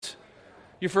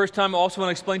your first time, I also want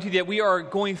to explain to you that we are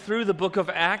going through the book of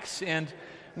Acts, and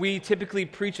we typically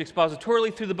preach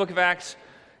expositorily through the book of Acts,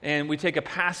 and we take a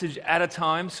passage at a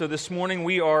time. So this morning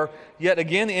we are yet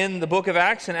again in the book of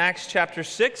Acts, in Acts chapter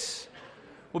 6.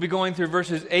 We'll be going through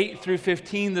verses 8 through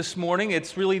 15 this morning.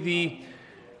 It's really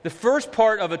the first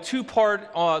part of a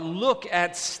two-part look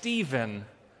at Stephen,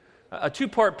 a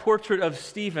two-part portrait of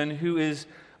Stephen, who is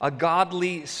a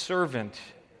godly servant.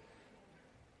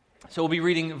 So we'll be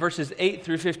reading verses 8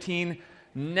 through 15.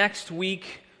 Next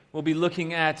week, we'll be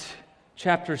looking at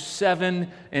chapter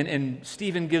 7, and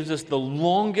Stephen gives us the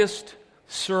longest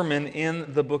sermon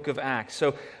in the book of Acts.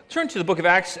 So turn to the book of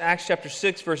Acts, Acts chapter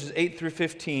 6, verses 8 through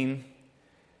 15,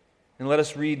 and let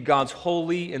us read God's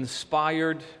holy,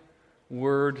 inspired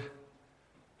word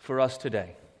for us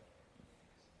today.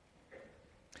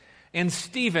 And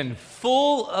Stephen,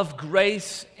 full of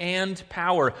grace and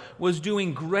power, was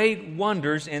doing great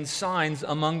wonders and signs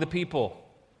among the people.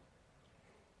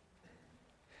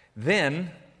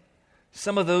 Then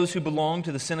some of those who belonged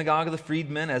to the synagogue of the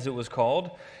freedmen, as it was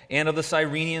called, and of the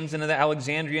Cyrenians and of the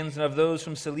Alexandrians and of those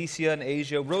from Cilicia and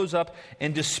Asia, rose up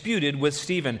and disputed with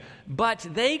Stephen. But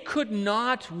they could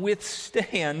not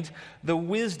withstand the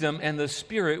wisdom and the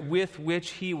spirit with which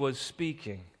he was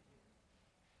speaking.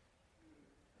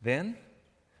 Then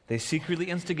they secretly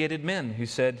instigated men who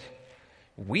said,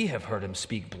 "We have heard him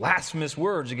speak blasphemous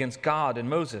words against God and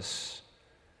Moses."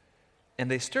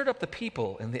 And they stirred up the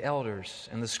people and the elders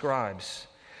and the scribes,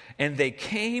 and they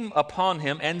came upon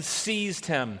him and seized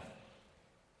him.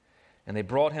 And they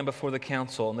brought him before the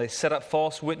council, and they set up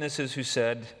false witnesses who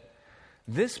said,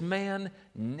 "This man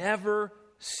never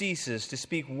ceases to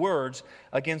speak words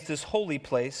against this holy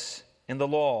place and the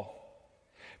law.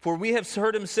 For we have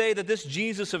heard him say that this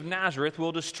Jesus of Nazareth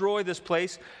will destroy this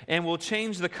place and will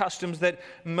change the customs that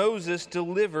Moses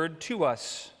delivered to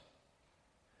us."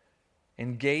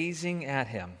 And gazing at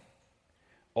him,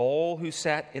 all who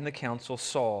sat in the council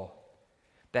saw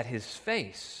that his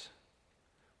face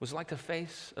was like the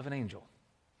face of an angel.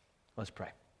 Let's pray.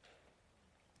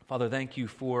 Father, thank you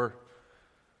for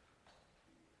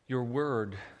your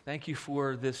word. Thank you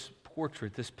for this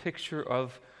portrait, this picture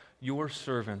of your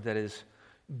servant that is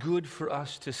good for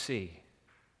us to see.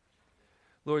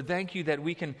 Lord, thank you that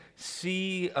we can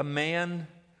see a man,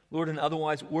 Lord, an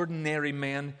otherwise ordinary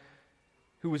man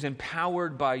who was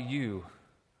empowered by you,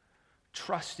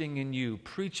 trusting in you,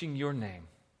 preaching your name,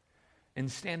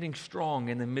 and standing strong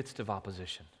in the midst of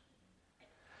opposition.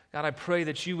 God, I pray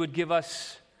that you would give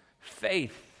us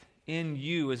faith in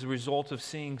you as a result of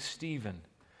seeing Stephen.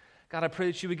 God, I pray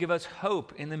that you would give us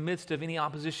hope in the midst of any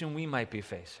opposition we might be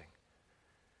facing.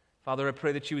 Father, I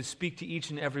pray that you would speak to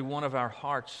each and every one of our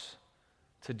hearts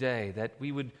today, that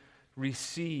we would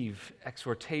receive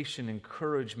exhortation,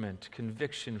 encouragement,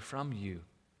 conviction from you,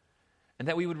 and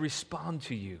that we would respond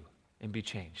to you and be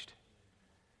changed.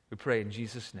 We pray in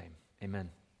Jesus' name.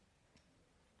 Amen.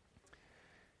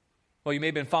 Well, you may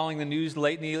have been following the news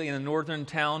lately in the northern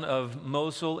town of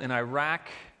Mosul in Iraq.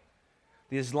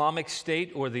 The Islamic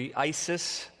State, or the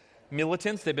ISIS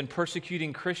militants, they've been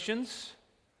persecuting Christians.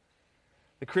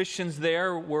 The Christians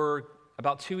there were,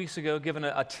 about 2 weeks ago, given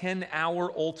a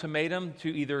 10-hour ultimatum to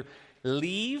either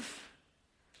leave,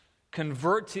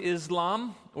 convert to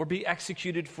Islam, or be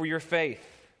executed for your faith.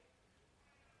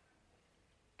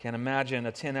 Can't imagine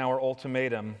a 10-hour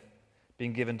ultimatum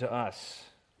being given to us.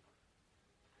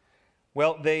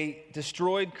 Well, they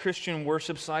destroyed Christian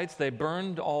worship sites. They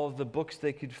burned all of the books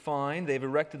they could find. They've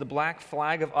erected the black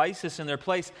flag of ISIS in their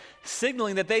place,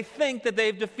 signaling that they think that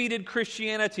they've defeated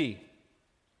Christianity.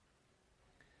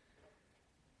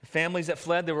 The families that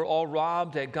fled, they were all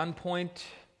robbed at gunpoint.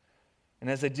 And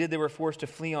as they did, they were forced to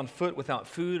flee on foot without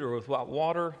food or without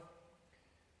water.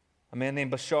 A man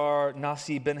named Bashar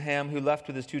Nasi Benham, who left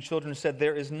with his 2 children, said,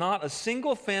 "There is not a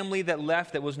single family that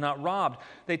left that was not robbed.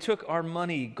 They took our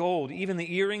money, gold, even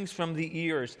the earrings from the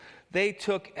ears. They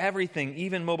took everything,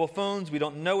 even mobile phones. We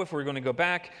don't know if we're going to go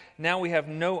back. Now we have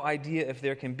no idea if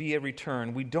there can be a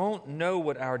return. We don't know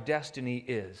what our destiny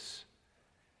is.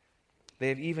 They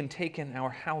have even taken our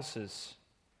houses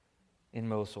in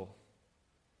Mosul."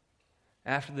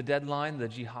 After the deadline, the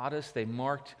jihadists, they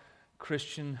marked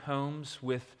Christian homes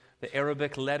with the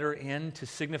Arabic letter N to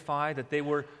signify that they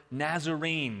were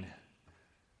Nazarene.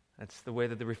 That's the way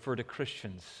that they refer to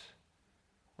Christians.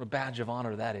 What a badge of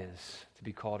honor that is, to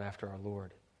be called after our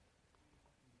Lord.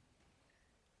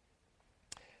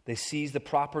 They seized the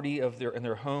property of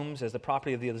their homes as the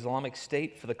property of the Islamic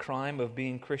State for the crime of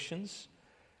being Christians.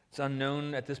 It's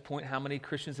unknown at this point how many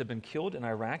Christians have been killed in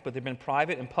Iraq, but there have been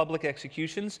private and public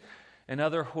executions. and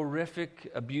other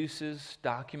horrific abuses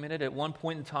documented. At one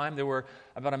point in time, there were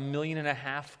about 1.5 million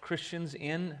Christians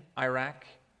in Iraq,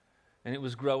 and it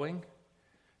was growing.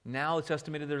 Now it's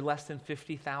estimated there are less than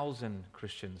 50,000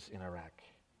 Christians in Iraq.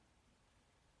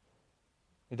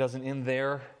 It doesn't end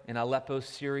there. In Aleppo,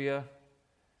 Syria,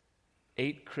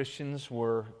 8 Christians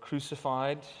were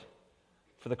crucified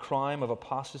for the crime of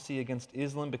apostasy against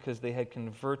Islam because they had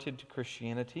converted to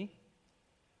Christianity.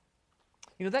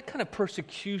 You know, that kind of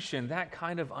persecution, that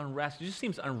kind of unrest, it just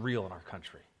seems unreal in our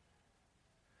country.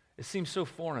 It seems so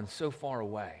foreign, so far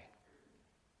away.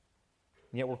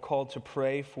 And yet we're called to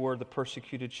pray for the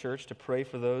persecuted church, to pray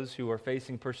for those who are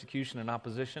facing persecution and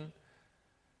opposition.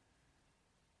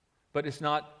 But it's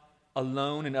not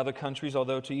alone in other countries,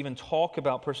 although to even talk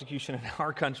about persecution in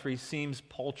our country seems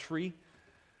paltry.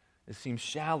 It seems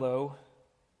shallow.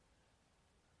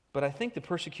 But I think the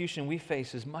persecution we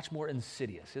face is much more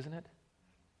insidious, isn't it?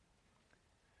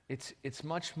 It's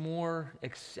much more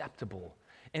acceptable.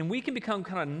 And we can become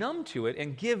kind of numb to it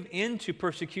and give in to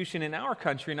persecution in our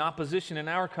country and opposition in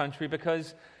our country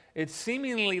because it's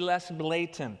seemingly less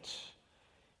blatant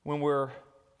when we're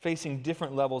facing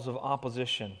different levels of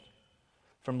opposition,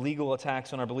 from legal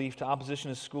attacks on our belief to opposition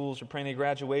to schools or praying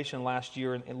graduation last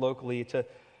year and locally to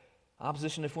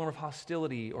opposition to a form of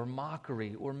hostility or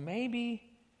mockery or maybe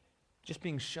just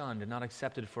being shunned and not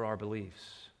accepted for our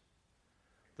beliefs.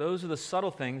 Those are the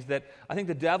subtle things that I think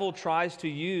the devil tries to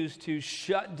use to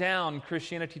shut down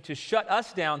Christianity, to shut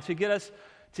us down, to get us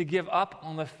to give up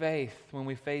on the faith when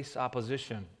we face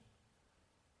opposition.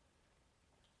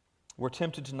 We're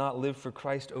tempted to not live for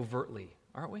Christ overtly,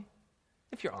 aren't we?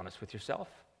 If you're honest with yourself.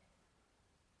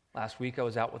 Last week I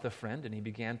was out with a friend and he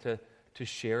began to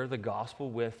share the gospel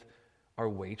with our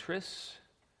waitress.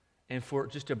 And for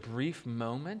just a brief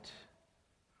moment,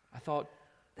 I thought,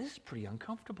 this is pretty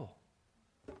uncomfortable.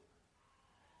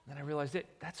 Then I realized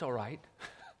that's all right.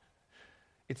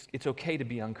 It's okay to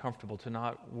be uncomfortable, to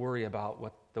not worry about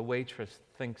what the waitress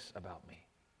thinks about me.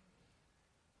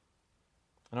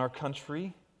 In our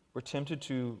country, we're tempted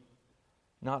to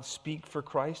not speak for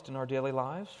Christ in our daily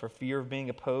lives for fear of being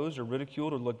opposed or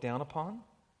ridiculed or looked down upon.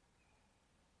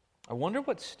 I wonder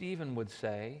what Stephen would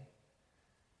say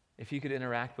if he could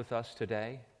interact with us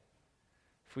today,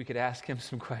 if we could ask him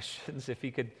some questions, if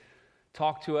he could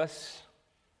talk to us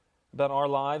about our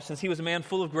lives. Since he was a man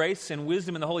full of grace and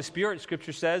wisdom in the Holy Spirit,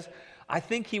 Scripture says, I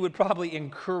think he would probably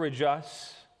encourage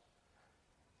us.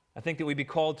 I think that we'd be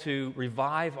called to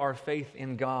revive our faith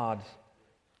in God,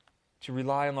 to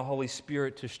rely on the Holy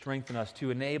Spirit to strengthen us,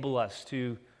 to enable us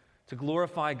to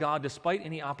glorify God despite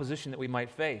any opposition that we might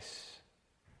face.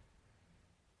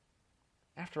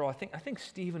 After all, I think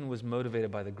Stephen was motivated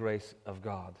by the grace of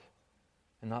God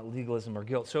and not legalism or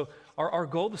guilt. So our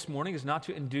goal this morning is not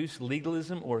to induce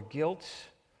legalism or guilt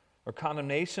or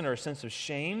condemnation or a sense of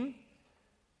shame,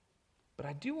 but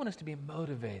I do want us to be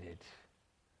motivated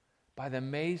by the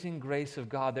amazing grace of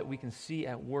God that we can see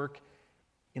at work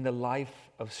in the life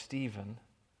of Stephen,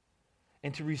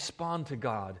 and to respond to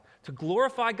God, to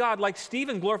glorify God like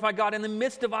Stephen glorified God in the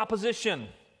midst of opposition,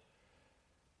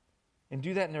 and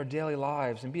do that in our daily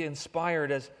lives, and be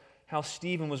inspired as how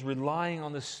Stephen was relying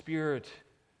on the Spirit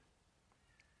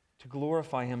to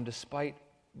glorify Him despite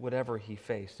whatever he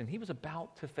faced. And he was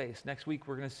about to face, next week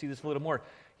we're going to see this a little more,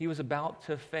 he was about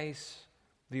to face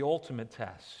the ultimate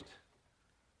test.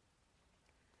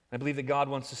 I believe that God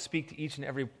wants to speak to each and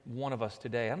every one of us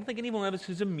today. I don't think any one of us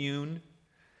is immune.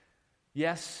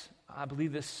 Yes, I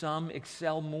believe that some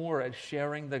excel more at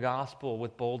sharing the gospel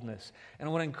with boldness, and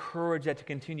I want to encourage that to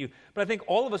continue. But I think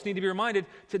all of us need to be reminded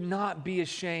to not be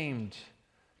ashamed,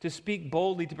 to speak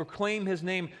boldly, to proclaim His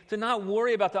name, to not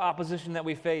worry about the opposition that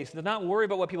we face, to not worry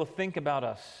about what people think about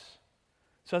us.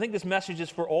 So I think this message is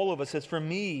for all of us. It's for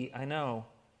me, I know.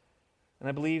 And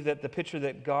I believe that the picture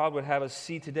that God would have us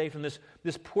see today from this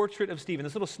portrait of Stephen,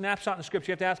 this little snapshot in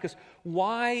Scripture, you have to ask us,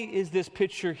 why is this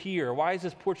picture here? Why is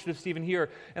this portrait of Stephen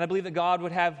here? And I believe that God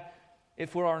would have it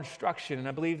for our instruction. And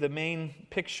I believe the main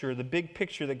picture, the big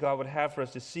picture that God would have for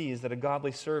us to see is that a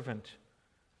godly servant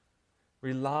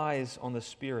relies on the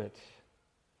Spirit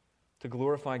to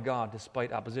glorify God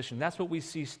despite opposition. That's what we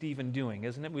see Stephen doing,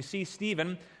 isn't it? We see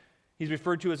Stephen, he's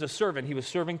referred to as a servant. He was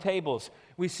serving tables.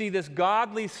 We see this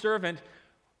godly servant,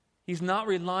 he's not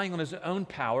relying on his own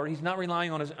power. He's not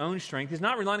relying on his own strength. He's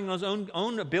not relying on his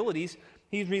own abilities.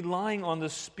 He's relying on the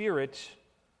Spirit,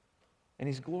 and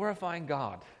he's glorifying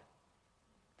God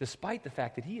despite the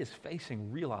fact that he is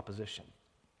facing real opposition.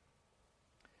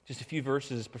 Just a few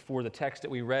verses before the text that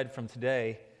we read from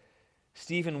today,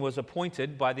 Stephen was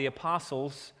appointed by the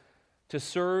apostles to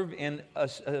serve in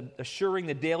assuring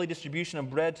the daily distribution of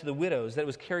bread to the widows, that it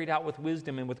was carried out with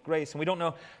wisdom and with grace. And we don't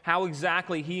know how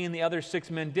exactly he and the other 6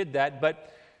 men did that,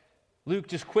 but Luke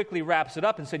just quickly wraps it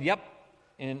up and said, yep,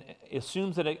 and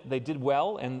assumes that they did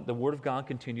well, and the word of God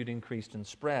continued, increased, and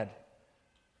spread.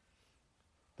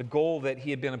 The goal that he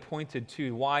had been appointed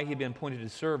to, why he had been appointed to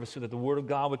serve, is so that the word of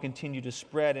God would continue to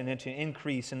spread and to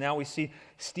increase. And now we see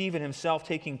Stephen himself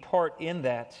taking part in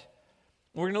that.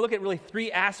 We're going to look at really three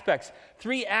aspects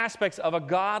of a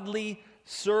godly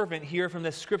servant here from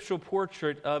this scriptural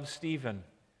portrait of Stephen.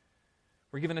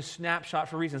 We're given a snapshot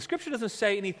for a reason. Scripture doesn't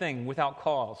say anything without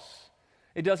cause.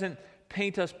 It doesn't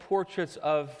paint us portraits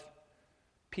of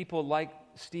people like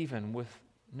Stephen with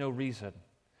no reason.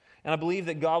 And I believe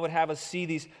that God would have us see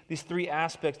these three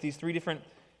aspects, these three different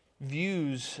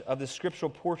views of the scriptural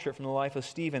portrait from the life of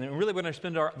Stephen. And really we're going to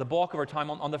spend the bulk of our time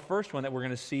on the first one that we're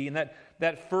going to see. And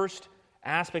that first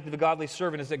aspect of a godly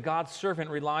servant is that God's servant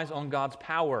relies on God's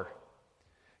power.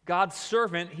 God's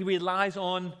servant, he relies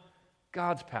on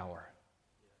God's power.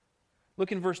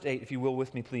 Look in verse 8, if you will,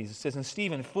 with me, please. It says, "And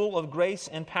Stephen, full of grace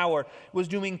and power, was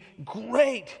doing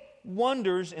great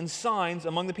wonders and signs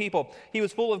among the people." He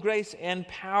was full of grace and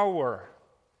power.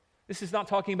 This is not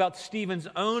talking about Stephen's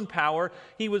own power.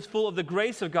 He was full of the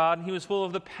grace of God, and he was full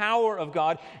of the power of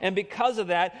God. And because of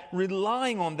that,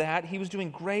 relying on that, he was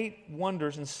doing great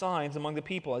wonders and signs among the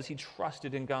people as he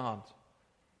trusted in God.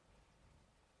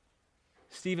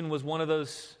 Stephen was one of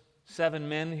those 7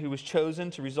 men who was chosen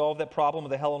to resolve that problem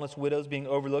of the Hellenist widows being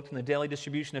overlooked in the daily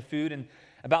distribution of food. And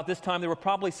about this time, there were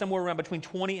probably somewhere around between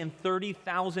 20 and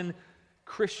 30,000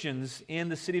 Christians in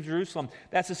the city of Jerusalem.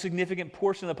 That's a significant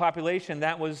portion of the population.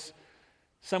 That was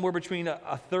somewhere between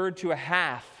a third to a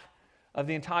half of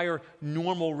the entire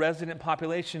normal resident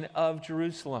population of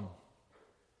Jerusalem.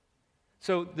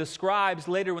 So the scribes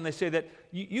later, when they say that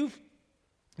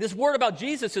this word about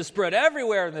Jesus has spread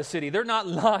everywhere in the city, they're not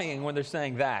lying when they're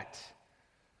saying that.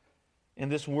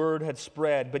 And this word had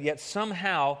spread, but yet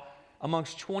somehow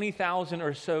amongst 20,000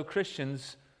 or so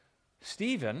Christians,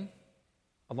 Stephen,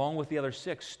 along with the other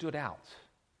 6, stood out.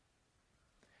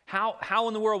 How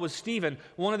in the world was Stephen,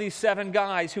 one of these 7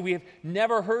 guys who we have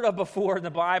never heard of before in the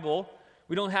Bible?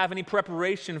 We don't have any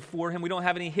preparation for him. We don't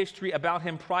have any history about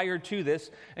him prior to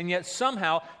this. And yet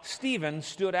somehow Stephen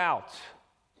stood out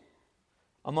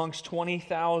amongst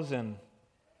 20,000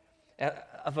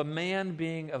 of a man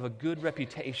being of a good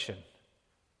reputation.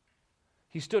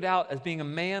 He stood out as being a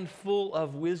man full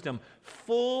of wisdom,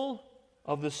 full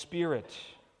of the Spirit.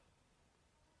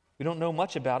 We don't know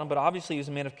much about him, but obviously he was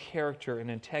a man of character and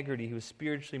integrity. He was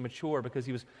spiritually mature because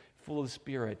he was full of the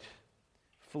Spirit,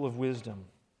 full of wisdom.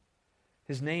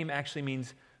 His name actually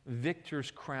means victor's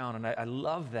crown, and I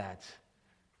love that.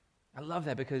 I love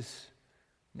that because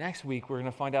next week we're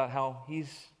going to find out how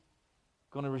he's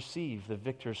going to receive the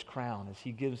victor's crown as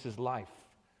he gives his life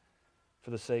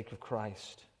for the sake of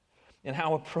Christ. And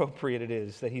how appropriate it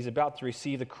is that he's about to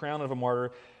receive the crown of a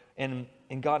martyr. And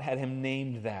God had him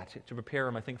named that to prepare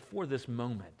him, I think, for this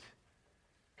moment.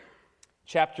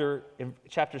 In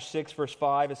chapter 6, verse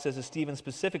 5, it says that Stephen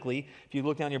specifically, if you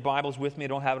look down your Bibles with me, I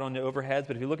don't have it on the overheads,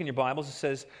 but if you look in your Bibles, it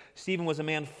says Stephen was a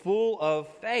man full of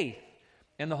faith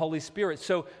and the Holy Spirit.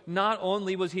 So not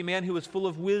only was he a man who was full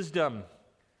of wisdom,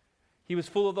 he was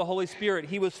full of the Holy Spirit,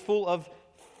 he was full of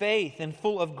faith and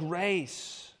full of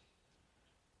grace.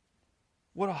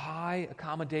 What a high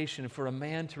accommodation for a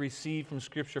man to receive from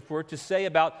Scripture, for it to say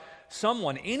about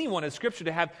someone, anyone in Scripture,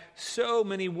 to have so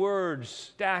many words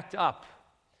stacked up.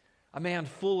 A man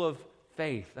full of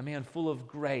faith, a man full of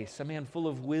grace, a man full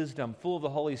of wisdom, full of the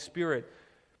Holy Spirit.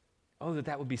 Oh,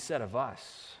 that would be said of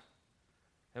us.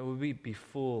 That we be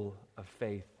full of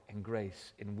faith and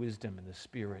grace and wisdom and the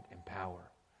Spirit and power.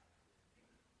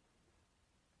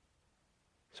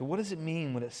 So what does it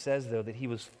mean when it says, though, that he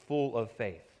was full of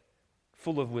faith?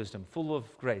 Full of wisdom, full of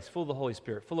grace, full of the Holy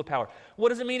Spirit, full of power. What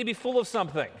does it mean to be full of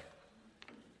something?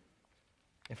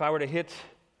 If I were to hit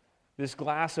this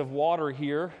glass of water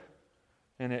here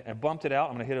and I bumped it out,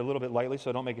 I'm going to hit it a little bit lightly so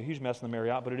I don't make a huge mess in the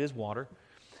Marriott, but it is water.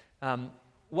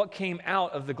 What came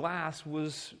out of the glass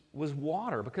was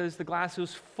water because the glass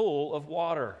was full of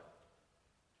water.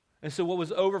 And so what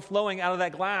was overflowing out of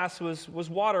that glass was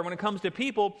water. When it comes to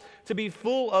people, to be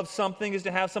full of something is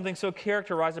to have something so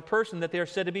characterize a person that they are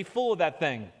said to be full of that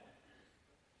thing.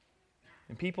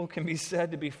 And people can be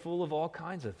said to be full of all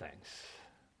kinds of things.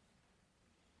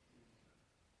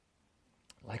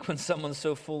 Like when someone's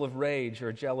so full of rage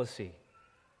or jealousy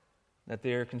that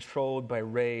they're controlled by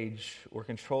rage or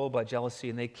controlled by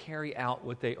jealousy and they carry out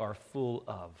what they are full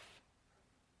of.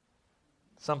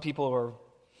 Some people are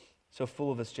so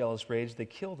full of this jealous rage, they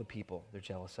kill the people they're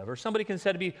jealous of. Or somebody can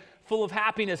said to be full of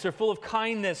happiness or full of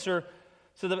kindness, or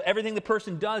so that everything the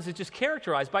person does is just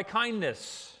characterized by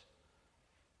kindness.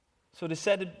 So it is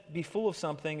said to be full of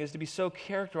something is to be so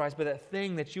characterized by that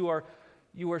thing that you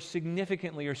are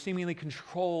significantly or seemingly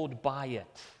controlled by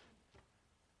it.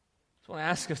 So I want to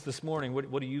ask us this morning,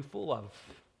 what are you full of?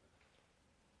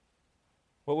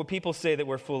 What would people say that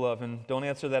we're full of? And don't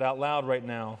answer that out loud right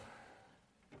now.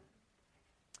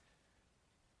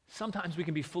 Sometimes we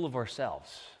can be full of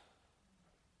ourselves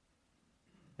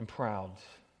and proud.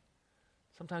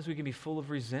 Sometimes we can be full of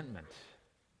resentment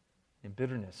and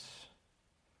bitterness.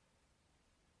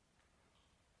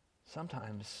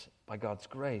 Sometimes, by God's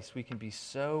grace, we can be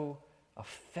so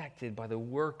affected by the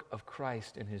work of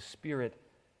Christ and His Spirit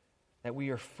that we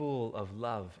are full of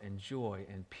love and joy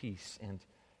and peace and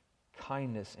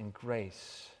kindness and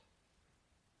grace,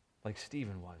 like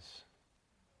Stephen was.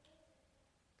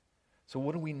 So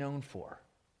what are we known for?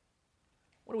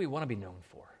 What do we want to be known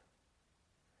for?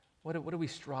 What are we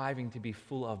striving to be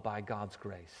full of by God's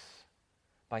grace,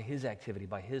 by His activity,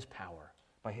 by His power,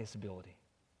 by His ability?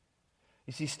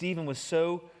 You see, Stephen was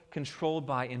so controlled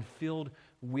by and filled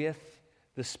with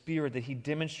the Spirit that he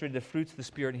demonstrated the fruits of the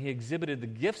Spirit and he exhibited the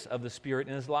gifts of the Spirit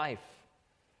in his life.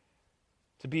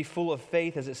 To be full of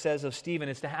faith, as it says of Stephen,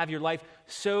 is to have your life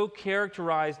so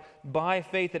characterized by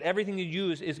faith that everything you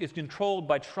use is controlled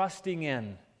by trusting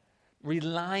in,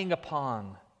 relying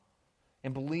upon,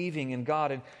 and believing in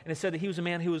God. And it said that he was a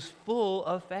man who was full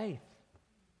of faith.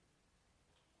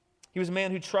 He was a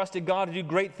man who trusted God to do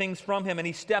great things from him, and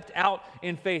he stepped out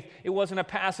in faith. It wasn't a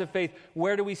passive faith.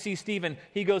 Where do we see Stephen?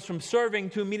 He goes from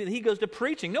serving to immediately, he goes to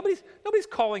preaching. Nobody's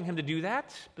calling him to do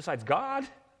that besides God.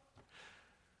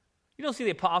 You don't see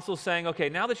the apostles saying, okay,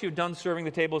 now that you've done serving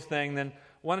the tables thing, then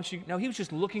why don't you... No, he was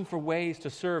just looking for ways to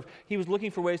serve. He was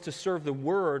looking for ways to serve the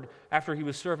word after he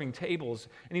was serving tables.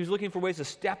 And he was looking for ways to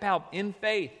step out in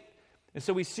faith. And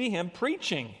so we see him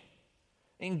preaching.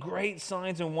 And great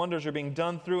signs and wonders are being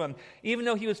done through him. Even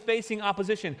though he was facing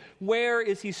opposition, where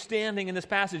is he standing in this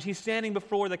passage? He's standing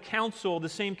before the council, the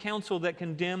same council that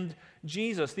condemned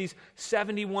Jesus. These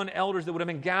 71 elders that would have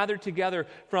been gathered together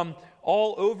from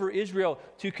all over Israel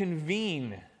to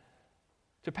convene,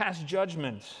 to pass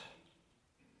judgment.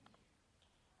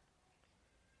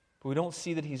 But we don't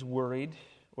see that he's worried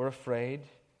or afraid.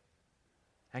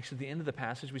 Actually, at the end of the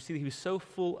passage, we see that he was so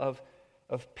full of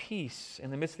peace in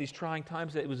the midst of these trying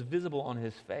times that it was visible on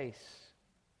his face.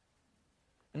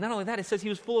 And not only that, it says he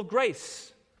was full of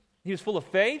grace. He was full of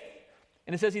faith,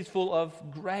 and it says he's full of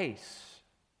grace.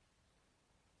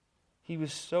 He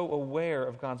was so aware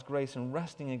of God's grace and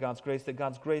resting in God's grace that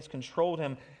God's grace controlled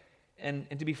him. And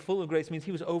to be full of grace means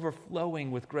he was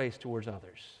overflowing with grace towards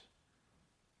others.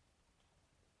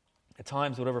 At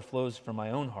times, whatever flows from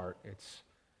my own heart, it's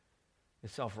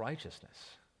self-righteousness.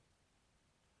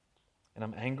 And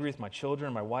I'm angry with my children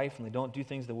and my wife, and they don't do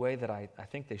things the way that I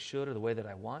think they should or the way that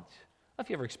I want. Have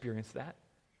you ever experienced that?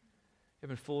 You ever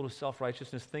been full of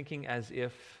self-righteousness, thinking as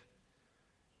if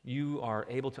you are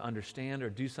able to understand or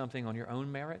do something on your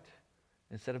own merit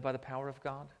instead of by the power of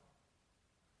God?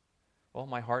 Well,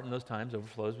 my heart in those times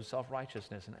overflows with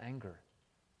self-righteousness and anger.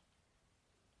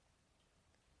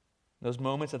 In those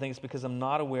moments, I think it's because I'm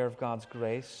not aware of God's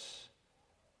grace.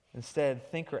 Instead,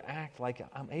 think or act like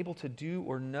I'm able to do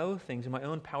or know things in my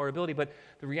own power ability. But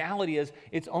the reality is,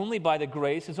 it's only by the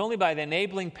grace, it's only by the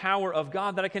enabling power of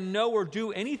God that I can know or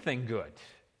do anything good.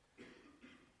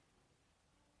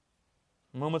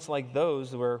 Moments like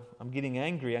those where I'm getting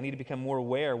angry, I need to become more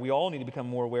aware. We all need to become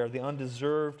more aware of the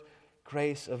undeserved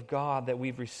grace of God that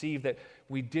we've received, that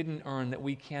we didn't earn, that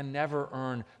we can never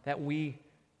earn, that we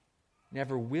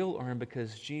never will earn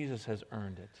because Jesus has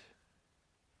earned it.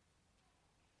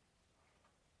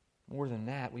 More than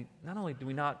that, not only do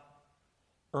we not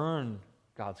earn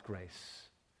God's grace,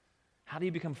 how do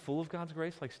you become full of God's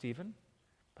grace like Stephen?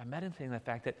 By meditating on the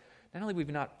fact that not only have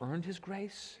we not earned His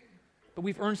grace, but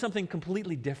we've earned something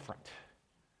completely different.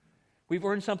 We've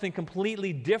earned something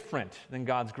completely different than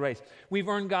God's grace. We've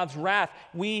earned God's wrath.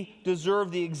 We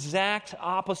deserve the exact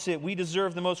opposite. We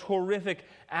deserve the most horrific,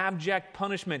 abject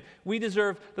punishment. We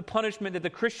deserve the punishment that the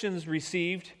Christians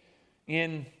received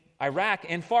in Iraq,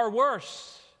 and far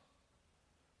worse.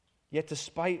 Yet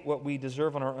despite what we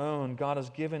deserve on our own, God has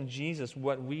given Jesus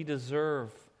what we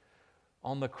deserve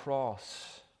on the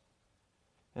cross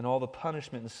and all the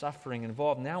punishment and suffering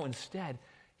involved. Now instead,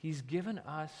 He's given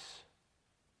us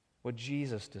what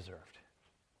Jesus deserved.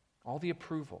 All the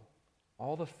approval,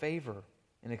 all the favor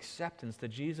and acceptance that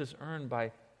Jesus earned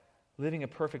by living a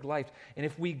perfect life. And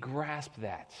if we grasp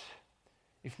that,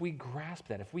 if we grasp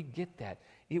that, if we get that,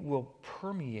 it will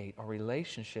permeate our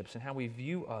relationships and how we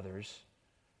view others.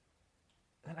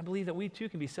 And I believe that we too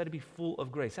can be said to be full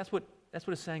of grace. That's what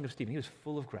it's saying of Stephen. He was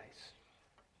full of grace.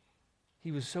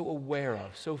 He was so aware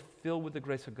of, so filled with the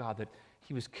grace of God that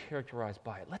he was characterized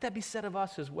by it. Let that be said of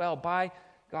us as well, by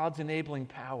God's enabling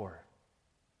power.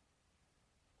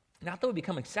 Not that we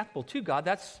become acceptable to God,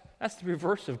 that's the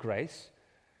reverse of grace,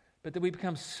 but that we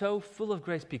become so full of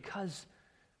grace because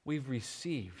we've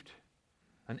received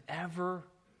an ever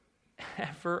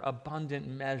abundant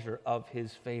measure of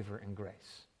his favor and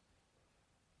grace.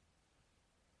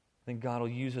 I think God will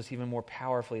use us even more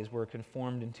powerfully as we're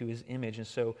conformed into his image. And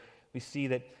so we see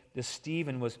that this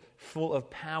Stephen was full of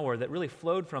power that really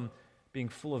flowed from being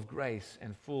full of grace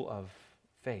and full of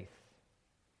faith.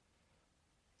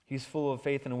 He's full of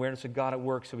faith and awareness of God at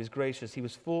work, so he's gracious. He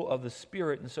was full of the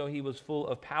Spirit, and so he was full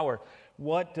of power.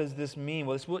 What does this mean?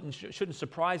 Well, this shouldn't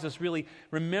surprise us, really.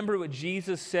 Remember what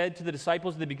Jesus said to the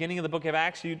disciples at the beginning of the book of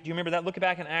Acts? Do you remember that? Look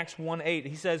back in Acts 1:8.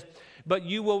 He says, "But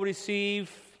you will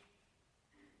receive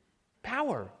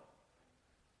power."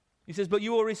 He says, "But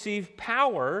you will receive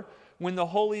power when the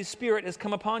Holy Spirit has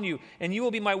come upon you, and you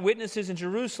will be my witnesses in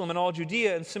Jerusalem and all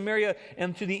Judea and Samaria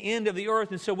and to the end of the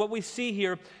earth." And so what we see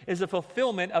here is a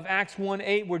fulfillment of Acts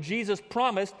 1:8, where Jesus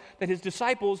promised that his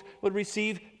disciples would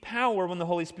receive power when the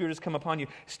Holy Spirit has come upon you.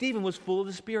 Stephen was full of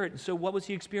the Spirit, and so what was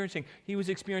he experiencing? He was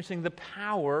experiencing the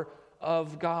power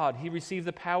of God. He received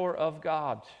the power of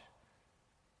God.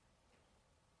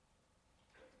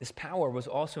 This power was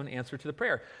also an answer to the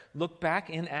prayer. Look back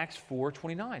in Acts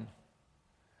 4:29.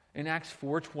 In Acts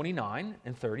 4:29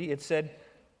 and 30, it said,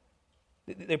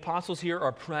 the apostles here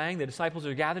are praying, the disciples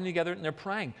are gathering together and they're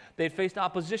praying. They had faced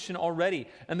opposition already,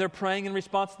 and they're praying in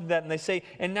response to that. And they say,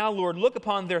 "And now, Lord, look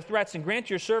upon their threats and grant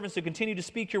your servants to continue to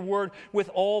speak your word with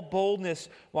all boldness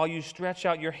while you stretch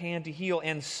out your hand to heal.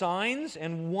 And signs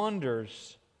and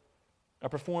wonders are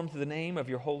performed through the name of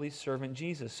your holy servant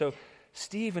Jesus." So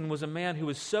Stephen was a man who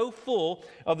was so full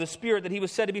of the Spirit that he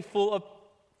was said to be full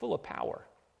of power.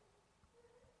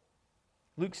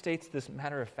 Luke states this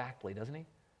matter-of-factly, doesn't he?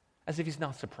 As if he's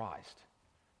not surprised.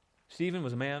 Stephen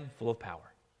was a man full of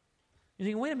power. You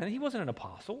think, wait a minute, he wasn't an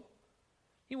apostle.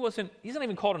 He's not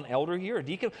even called an elder here, a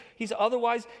deacon. He's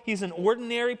an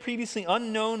ordinary, previously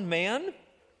unknown man.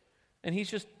 And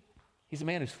he's a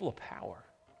man who's full of power.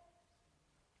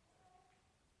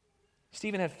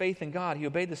 Stephen had faith in God. He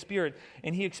obeyed the Spirit,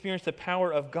 and he experienced the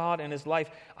power of God in his life.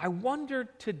 I wonder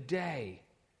today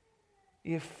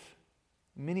if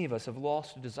many of us have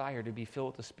lost a desire to be filled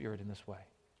with the Spirit in this way.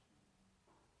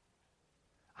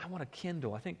 I want to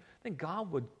kindle. I think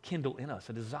God would kindle in us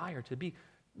a desire to be,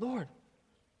 Lord,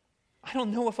 I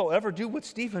don't know if I'll ever do what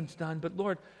Stephen's done, but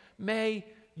Lord, may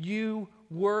you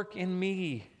work in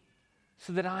me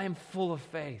so that I am full of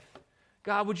faith.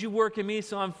 God, would you work in me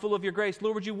so I'm full of your grace?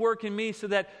 Lord, would you work in me so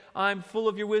that I'm full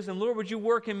of your wisdom? Lord, would you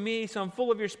work in me so I'm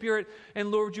full of your Spirit?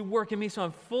 And Lord, would you work in me so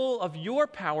I'm full of your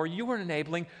power, your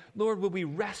enabling? Lord, will we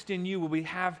rest in you? Will we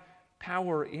have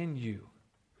power in you?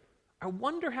 I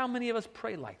wonder how many of us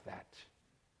pray like that.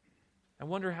 I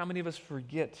wonder how many of us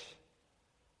forget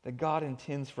that God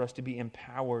intends for us to be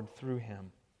empowered through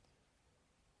him.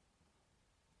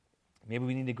 Maybe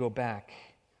we need to go back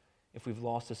if we've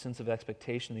lost a sense of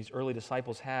expectation these early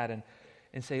disciples had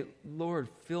and say, Lord,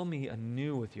 fill me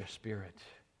anew with your Spirit.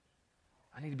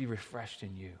 I need to be refreshed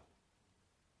in you.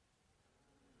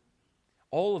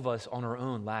 All of us on our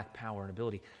own lack power and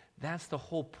ability. That's the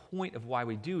whole point of why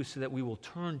we do, so that we will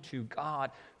turn to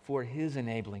God for his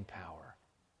enabling power.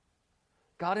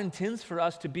 God intends for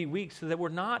us to be weak so that we're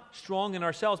not strong in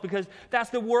ourselves, because that's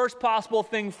the worst possible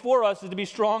thing for us, is to be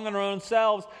strong in our own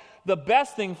selves. The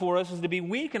best thing for us is to be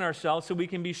weak in ourselves so we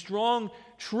can be strong,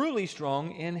 truly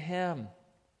strong in him.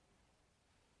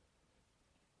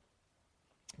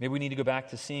 Maybe we need to go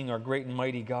back to seeing our great and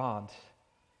mighty God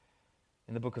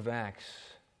in the book of Acts.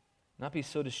 Not be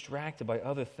so distracted by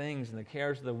other things and the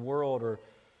cares of the world or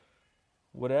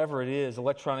whatever it is,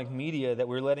 electronic media, that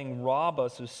we're letting rob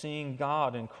us of seeing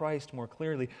God and Christ more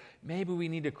clearly. Maybe we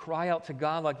need to cry out to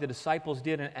God like the disciples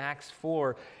did in Acts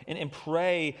 4 and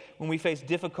pray when we face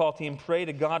difficulty, and pray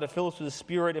to God to fill us with the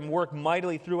Spirit and work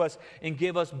mightily through us and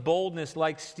give us boldness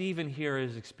like Stephen here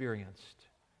has experienced.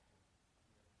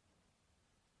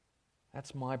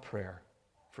 That's my prayer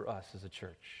for us as a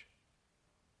church.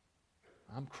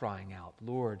 I'm crying out,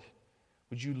 Lord,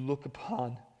 would you look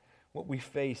upon what we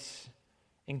face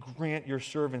and grant your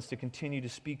servants to continue to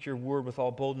speak your word with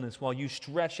all boldness while you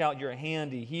stretch out your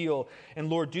hand to heal. And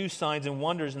Lord, do signs and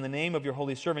wonders in the name of your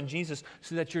holy servant Jesus,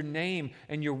 so that your name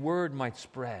and your word might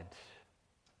spread.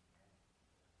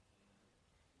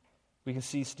 We can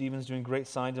see Stephen's doing great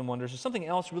signs and wonders. There's something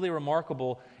else really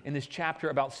remarkable in this chapter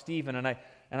about Stephen, and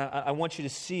I want you to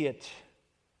see it.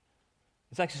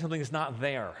 It's actually something that's not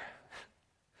there.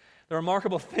 The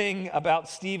remarkable thing about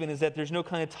Stephen is that there's no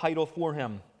kind of title for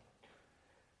him.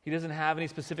 He doesn't have any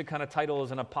specific kind of title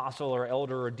as an apostle or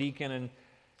elder or deacon, and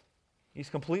he's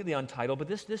completely untitled. But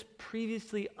this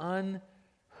previously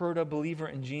unheard of believer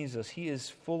in Jesus, he is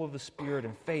full of the Spirit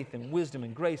and faith and wisdom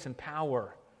and grace and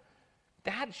power.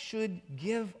 That should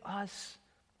give us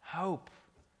hope.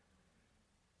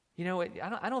 You know,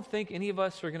 I don't think any of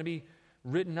us are going to be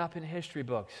written up in history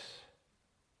books.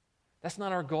 That's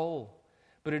not our goal.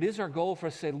 But it is our goal for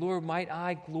us to say, Lord, might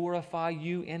I glorify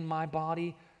you in my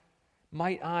body?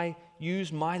 Might I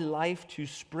use my life to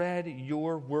spread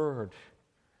your word?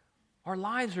 Our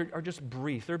lives are just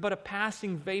brief. They're but a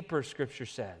passing vapor, Scripture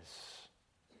says.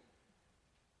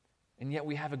 And yet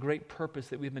we have a great purpose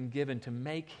that we've been given to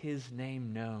make his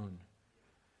name known.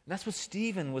 And that's what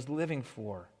Stephen was living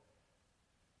for.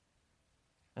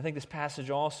 I think this passage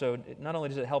also, not only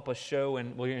does it help us show,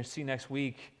 and we're going to see next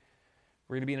week,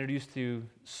 we're going to be introduced to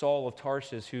Saul of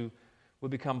Tarsus, who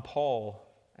would become Paul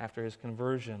after his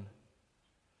conversion.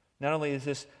 Not only is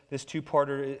this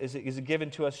two-parter, is it given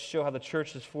to us to show how the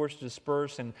church is forced to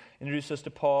disperse and introduce us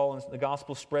to Paul and the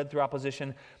gospel spread through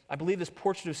opposition. I believe this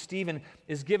portrait of Stephen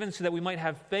is given so that we might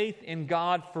have faith in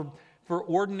God for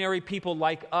ordinary people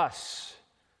like us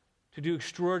to do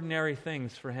extraordinary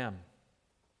things for him.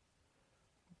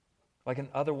 Like an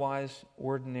otherwise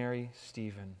ordinary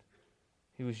Stephen,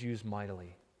 he was used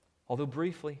mightily, although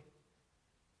briefly.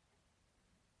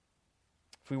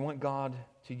 If we want God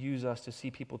to use us to see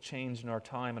people change in our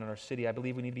time and in our city, I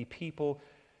believe we need to be people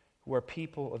who are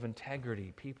people of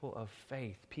integrity, people of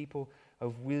faith, people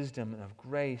of wisdom and of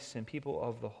grace, and people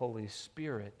of the Holy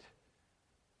Spirit.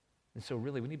 And so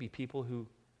really we need to be people who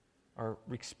are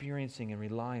experiencing and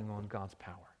relying on God's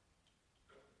power.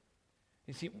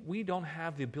 You see, we don't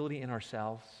have the ability in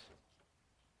ourselves,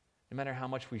 no matter how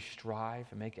much we strive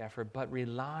and make effort, but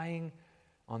relying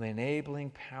on the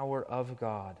enabling power of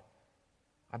God,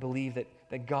 I believe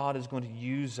that God is going to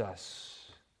use us.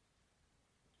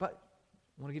 But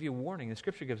I want to give you a warning. The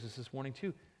Scripture gives us this warning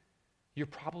too. You're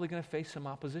probably going to face some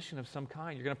opposition of some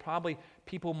kind.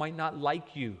 People might not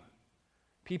like you.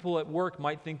 People at work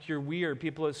might think you're weird.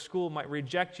 People at school might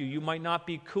reject you. You might not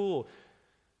be cool.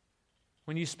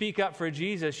 When you speak up for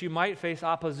Jesus, you might face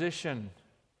opposition.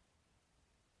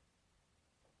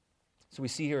 So we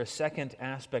see here a second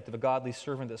aspect of a godly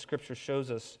servant that Scripture shows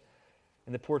us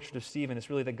in the portrait of Stephen.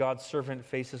 It's really that God's servant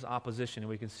faces opposition. And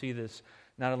we can see this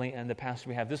not only in the passage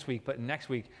we have this week, but next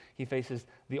week he faces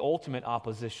the ultimate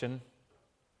opposition.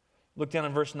 Look down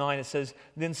in verse 9. It says,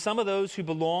 Then some of those who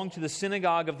belonged to the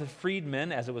synagogue of the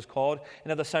freedmen, as it was called,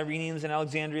 and of the Cyrenians and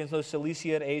Alexandrians, those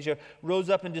Cilicia and Asia, rose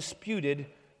up and disputed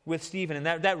with Stephen. And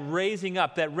that raising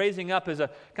up is a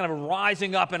kind of a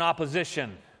rising up in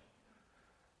opposition.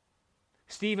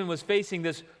 Stephen was facing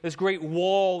this great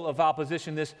wall of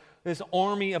opposition, this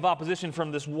army of opposition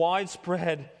from this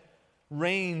widespread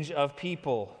range of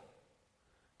people.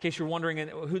 In case you're wondering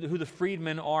who the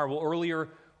freedmen are, well, earlier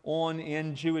on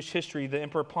in Jewish history, the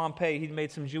Emperor Pompey, he'd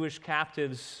made some Jewish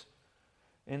captives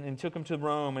and took them to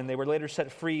Rome, and they were later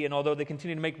set free. And although they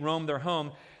continued to make Rome their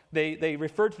home, they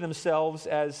referred to themselves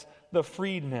as the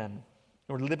freedmen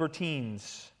or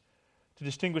libertines, to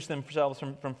distinguish themselves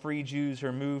from free Jews who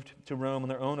are moved to Rome on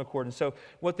their own accord. And so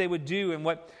what they would do, and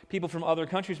what people from other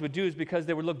countries would do, is because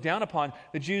they were looked down upon,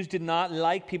 the Jews did not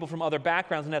like people from other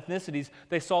backgrounds and ethnicities.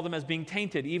 They saw them as being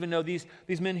tainted. Even though these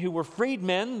men who were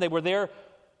freedmen, they were there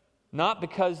not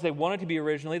because they wanted to be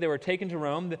originally, they were taken to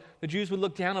Rome. The Jews would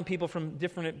look down on people from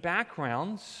different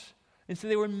backgrounds, and so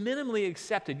they were minimally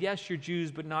accepted. Yes, you're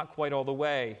Jews, but not quite all the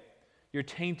way. You're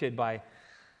tainted by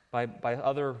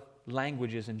other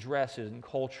languages and dresses and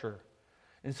culture.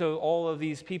 And so all of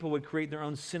these people would create their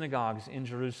own synagogues in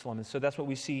Jerusalem. And so that's what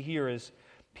we see here is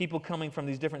people coming from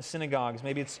these different synagogues.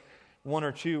 Maybe it's one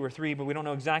or two or three, but we don't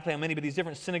know exactly how many, but these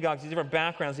different synagogues, these different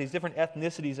backgrounds, these different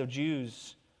ethnicities of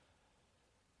Jews.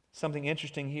 Something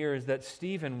interesting here is that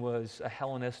Stephen was a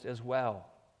Hellenist as well.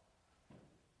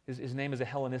 His name is a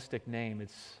Hellenistic name.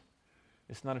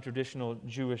 It's not a traditional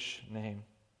Jewish name.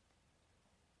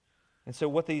 And so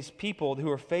what these people who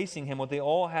are facing him, what they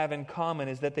all have in common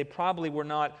is that they probably were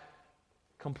not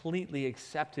completely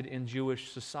accepted in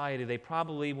Jewish society. They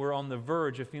probably were on the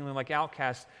verge of feeling like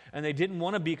outcasts, and they didn't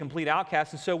want to be complete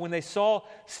outcasts. And so when they saw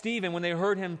Stephen, when they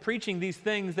heard him preaching these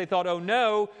things, they thought, oh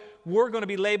no, we're going to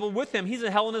be labeled with him. He's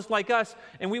a Hellenist like us,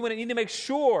 and we need to make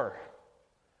sure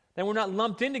that we're not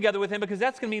lumped in together with him, because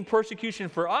that's going to mean persecution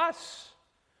for us.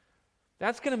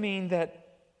 That's going to mean that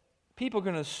people are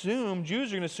going to assume, Jews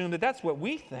are going to assume that that's what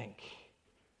we think.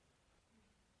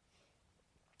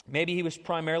 Maybe he was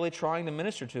primarily trying to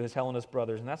minister to his Hellenist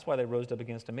brothers, and that's why they rose up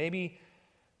against him. Maybe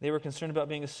they were concerned about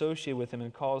being associated with him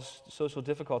and caused social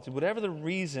difficulty. Whatever the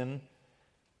reason,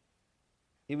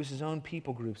 it was his own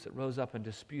people groups that rose up and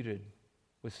disputed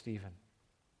with Stephen.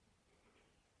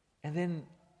 And then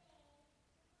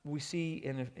we see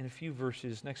in a few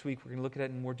verses, next week we're going to look at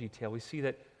it in more detail, we see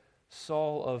that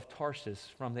Saul of Tarsus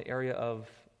from the area of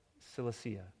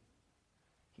Cilicia,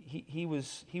 he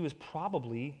was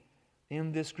probably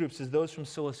in this group. It says those from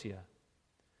Cilicia.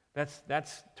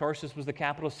 That's Tarsus was the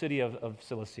capital city of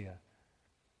Cilicia.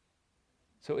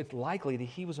 So it's likely that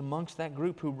he was amongst that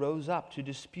group who rose up to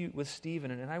dispute with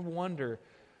Stephen. And I wonder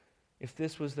if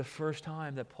this was the first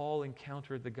time that Paul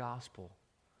encountered the gospel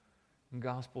and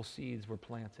gospel seeds were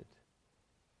planted.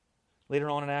 Later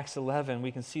on in Acts 11,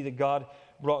 we can see that God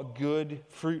brought good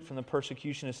fruit from the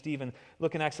persecution of Stephen.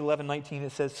 Look in Acts 11:19,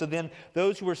 it says, "So then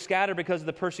those who were scattered because of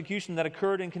the persecution that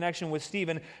occurred in connection with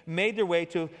Stephen made their way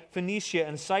to Phoenicia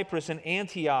and Cyprus and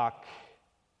Antioch,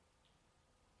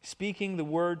 speaking the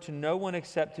word to no one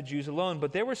except to Jews alone.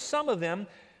 But there were some of them,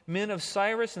 men of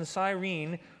Cyrus and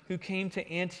Cyrene, who came to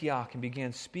Antioch and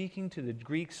began speaking to the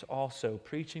Greeks also,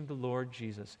 preaching the Lord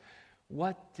Jesus."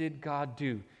 What did God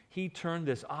do? He turned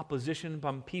this opposition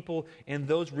from people in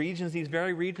those regions, these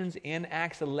very regions in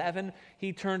Acts 11.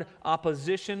 He turned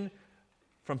opposition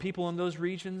from people in those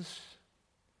regions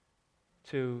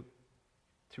to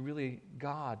really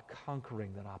God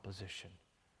conquering that opposition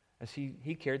as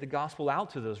he carried the gospel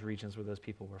out to those regions where those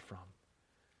people were from.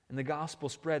 And the gospel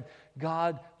spread.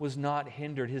 God was not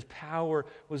hindered. His power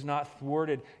was not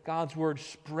thwarted. God's word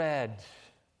spread.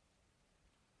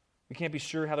 We can't be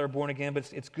sure how they're born again,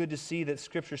 but it's good to see that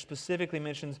Scripture specifically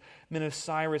mentions men of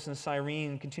Cyrus and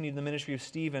Cyrene continued the ministry of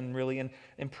Stephen, really,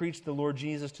 and preached the Lord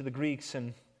Jesus to the Greeks.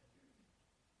 And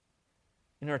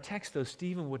in our text, though,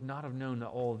 Stephen would not have known that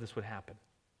all of this would happen.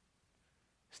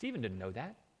 Stephen didn't know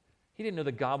that. He didn't know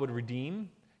that God would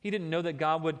redeem. He didn't know that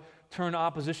God would turn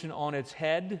opposition on its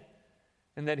head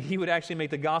and that he would actually make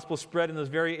the gospel spread in those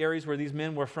very areas where these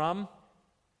men were from.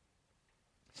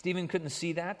 Stephen couldn't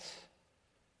see that.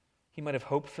 He might have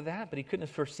hoped for that, but he couldn't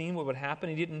have foreseen what would happen.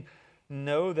 He didn't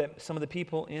know that some of the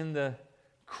people in the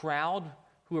crowd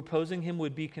who were opposing him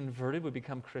would be converted, would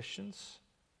become Christians.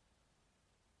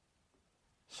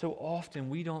 So often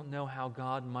we don't know how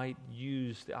God might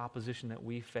use the opposition that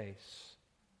we face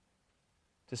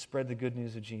to spread the good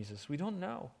news of Jesus. We don't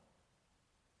know.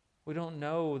 We don't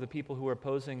know the people who are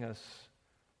opposing us,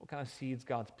 what kind of seeds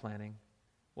God's planting,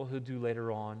 what he'll do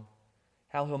later on,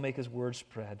 how he'll make his word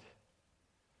spread.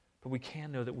 But we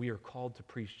can know that we are called to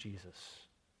preach Jesus.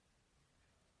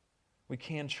 We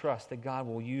can trust that God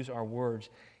will use our words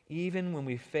even when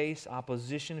we face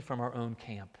opposition from our own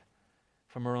camp,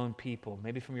 from our own people,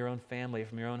 maybe from your own family,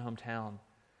 from your own hometown.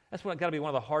 That's got to be one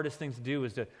of the hardest things to do,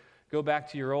 is to go back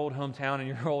to your old hometown and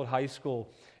your old high school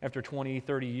after 20,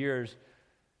 30 years,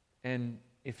 and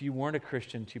if you weren't a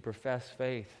Christian, to profess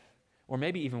faith. Or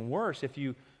maybe even worse, if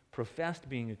you professed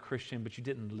being a Christian but you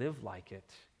didn't live like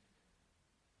it.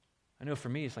 I know for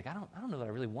me, it's like, I don't know that I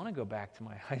really want to go back to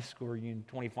my high school reunion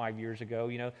 25 years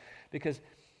ago, because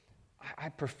I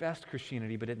professed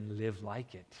Christianity but didn't live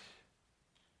like it.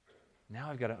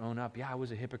 Now I've got to own up, I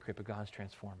was a hypocrite, but God's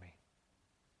transformed me.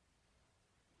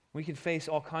 We can face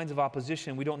all kinds of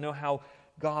opposition. We don't know how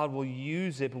God will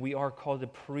use it, but we are called to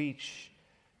preach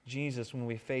Jesus when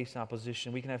we face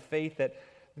opposition. We can have faith that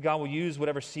God will use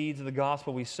whatever seeds of the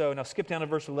gospel we sow. Now skip down to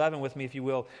verse 11 with me, if you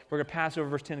will. We're going to pass over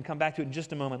verse 10 and come back to it in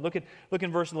just a moment. Look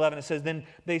in verse 11. It says, "Then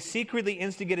they secretly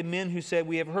instigated men who said,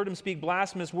 'We have heard him speak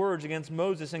blasphemous words against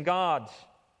Moses and God.'"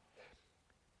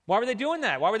 Why were they doing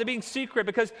that? Why were they being secret?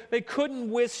 Because they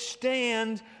couldn't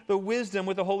withstand the wisdom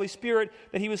with the Holy Spirit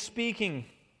that he was speaking.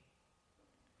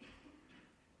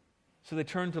 So they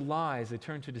turned to lies. They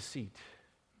turned to deceit.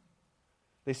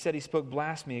 They said he spoke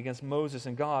blasphemy against Moses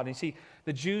and God. And you see,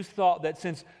 the Jews thought that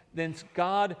since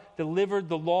God delivered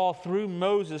the law through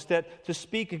Moses, that to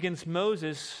speak against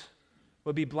Moses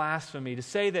would be blasphemy. To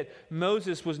say that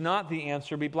Moses was not the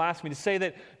answer would be blasphemy. To say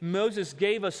that Moses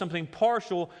gave us something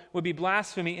partial would be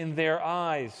blasphemy in their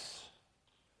eyes.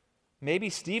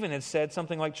 Maybe Stephen had said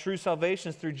something like, "True salvation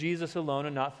is through Jesus alone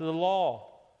and not through the law."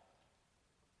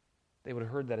 They would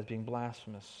have heard that as being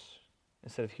blasphemous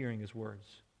instead of hearing his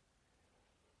words.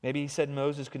 Maybe he said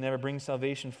Moses could never bring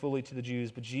salvation fully to the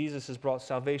Jews, but Jesus has brought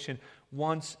salvation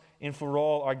once and for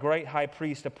all, our great high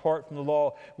priest, apart from the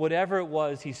law. Whatever it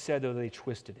was he said, though, they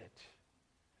twisted it.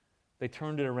 They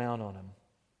turned it around on him.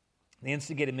 They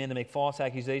instigated men to make false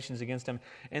accusations against him.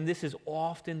 And this is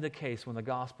often the case when the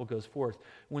gospel goes forth,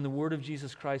 when the word of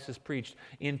Jesus Christ is preached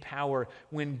in power,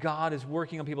 when God is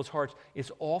working on people's hearts.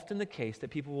 It's often the case that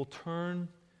people will turn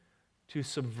to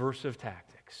subversive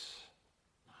tactics.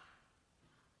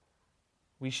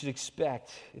 We should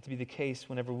expect it to be the case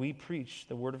whenever we preach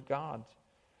the word of God,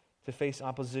 to face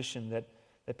opposition, that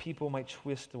people might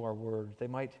twist our word. They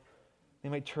might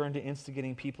turn to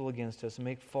instigating people against us and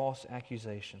make false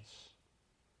accusations.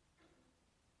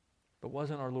 But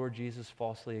wasn't our Lord Jesus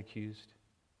falsely accused?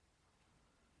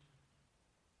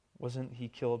 Wasn't he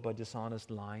killed by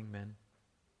dishonest, lying men?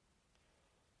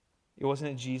 Wasn't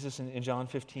it Jesus in John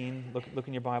 15? Look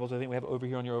in your Bibles. I think we have it over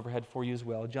here on your overhead for you as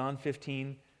well. John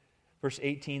 15, verse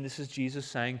 18, this is Jesus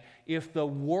saying, if the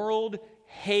world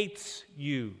hates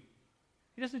you,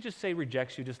 he doesn't just say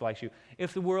rejects you, dislikes you.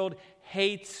 If the world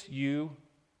hates you,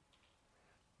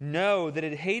 know that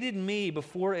it hated me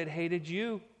before it hated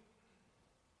you.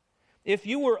 If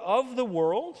you were of the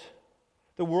world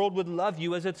would love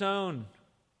you as its own.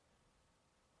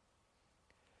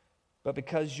 But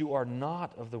because you are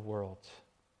not of the world,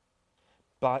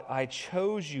 but I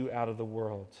chose you out of the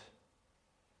world,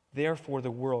 therefore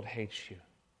the world hates you.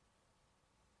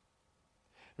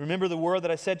 Remember the word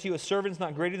that I said to you, a servant's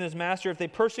not greater than his master. If they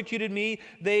persecuted me,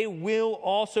 they will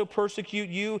also persecute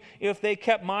you. If they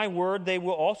kept my word, they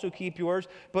will also keep yours.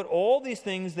 But all these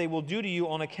things they will do to you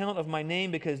on account of my name,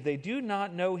 because they do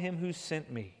not know him who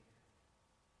sent me.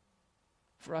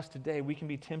 For us today, we can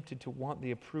be tempted to want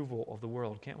the approval of the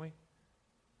world, can't we?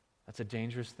 That's a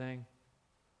dangerous thing.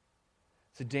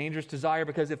 It's a dangerous desire,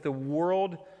 because if the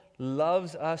world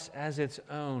loves us as its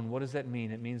own, what does that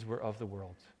mean? It means we're of the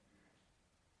world.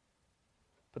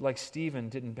 But like Stephen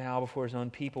didn't bow before his own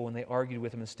people when they argued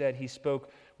with him. Instead, he spoke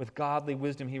with godly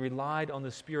wisdom. He relied on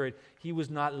the Spirit. He was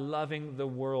not loving the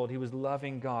world. He was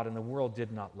loving God, and the world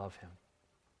did not love him.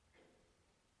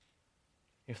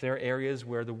 If there are areas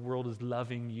where the world is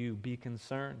loving you, be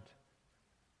concerned.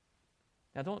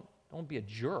 Now, don't be a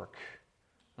jerk.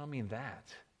 I don't mean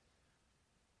that.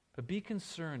 But be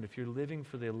concerned if you're living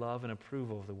for the love and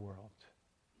approval of the world.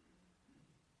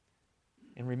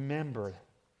 And remember,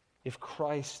 if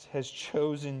Christ has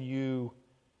chosen you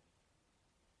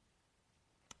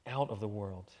out of the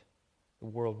world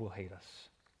will hate us.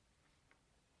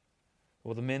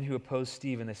 Well, the men who opposed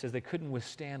Stephen, they says they couldn't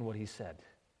withstand what he said.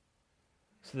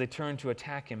 So they turned to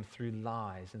attack him through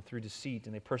lies and through deceit,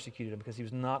 and they persecuted him because he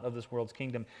was not of this world's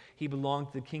kingdom. He belonged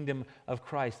to the kingdom of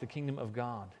Christ, the kingdom of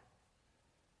God.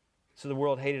 So the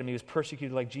world hated him. He was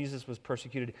persecuted like Jesus was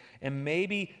persecuted. And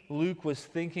maybe Luke was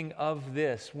thinking of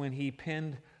this when he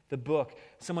penned the book.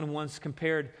 Someone once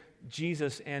compared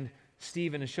Jesus and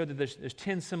Stephen and showed that there's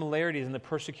 10 similarities in the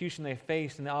persecution they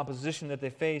faced and the opposition that they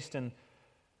faced. And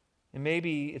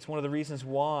maybe it's one of the reasons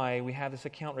why we have this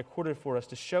account recorded for us,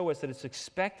 to show us that it's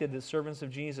expected that servants of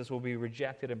Jesus will be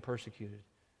rejected and persecuted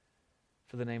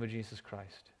for the name of Jesus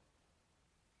Christ.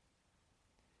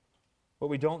 What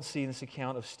we don't see in this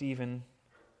account of Stephen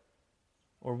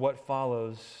or what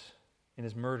follows in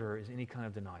his murder is any kind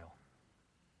of denial.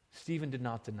 Stephen did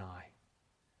not deny.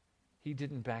 He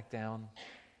didn't back down.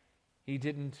 He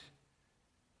didn't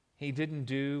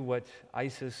do what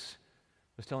ISIS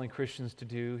was telling Christians to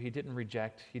do. He didn't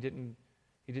reject. He didn't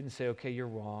say, okay, you're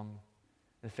wrong.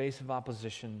 In the face of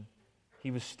opposition,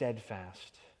 he was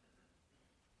steadfast.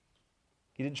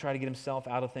 He didn't try to get himself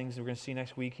out of things that we're going to see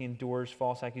next week. He endures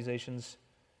false accusations.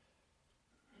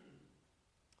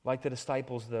 Like the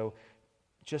disciples, though,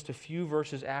 just a few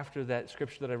verses after that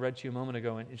scripture that I read to you a moment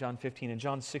ago in John 15, in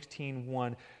John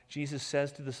 16:1, Jesus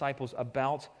says to the disciples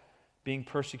about being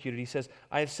persecuted, he says,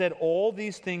 I have said all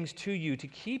these things to you to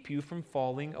keep you from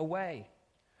falling away.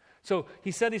 So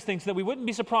he said these things so that we wouldn't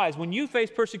be surprised when you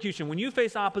face persecution, when you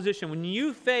face opposition, when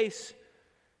you face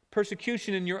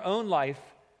persecution in your own life.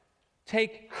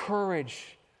 Take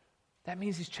courage. That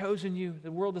means he's chosen you.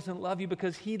 The world doesn't love you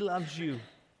because he loves you.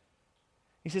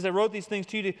 He says, I said these things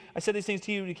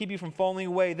to you to keep you from falling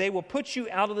away. They will put you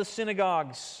out of the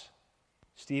synagogues.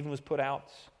 Stephen was put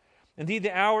out. Indeed,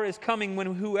 the hour is coming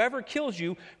when whoever kills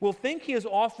you will think he is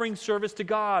offering service to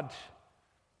God.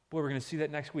 Boy, we're going to see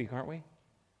that next week, aren't we?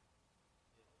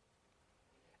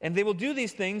 And they will do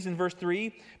these things, in verse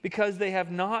 3, because they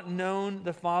have not known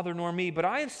the Father nor me. But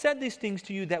I have said these things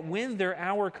to you, that when their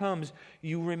hour comes,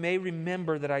 you may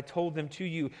remember that I told them to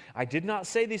you. I did not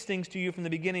say these things to you from the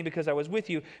beginning because I was with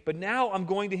you, but now I'm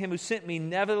going to him who sent me.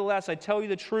 Nevertheless, I tell you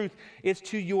the truth, it's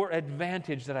to your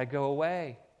advantage that I go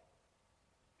away.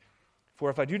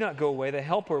 For if I do not go away, the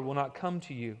Helper will not come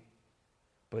to you.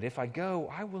 But if I go,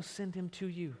 I will send him to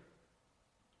you.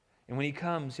 And when he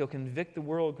comes, he'll convict the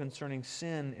world concerning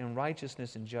sin and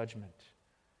righteousness and judgment.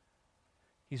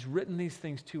 He's written these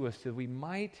things to us so that we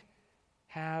might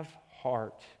have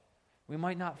heart. We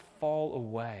might not fall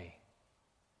away.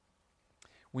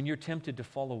 When you're tempted to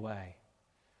fall away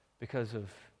because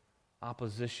of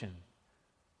opposition,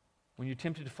 when you're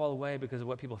tempted to fall away because of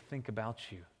what people think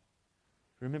about you,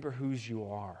 remember whose you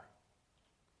are.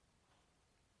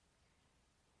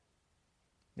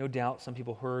 No doubt some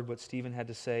people heard what Stephen had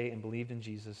to say and believed in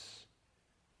Jesus.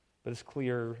 But it's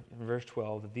clear in verse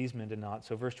 12 that these men did not.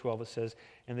 So verse 12 it says,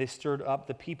 "And they stirred up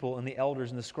the people and the elders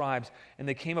and the scribes, and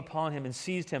they came upon him and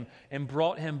seized him and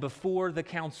brought him before the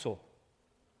council."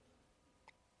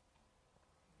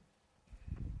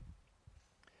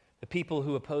 The people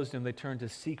who opposed him, they turned to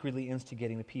secretly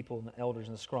instigating the people and the elders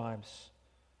and the scribes.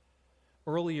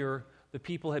 Earlier, the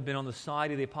people had been on the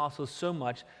side of the apostles so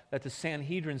much that the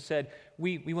Sanhedrin said,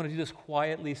 we want to do this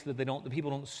quietly so that the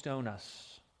people don't stone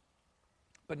us.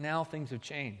 But now things have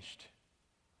changed.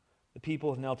 The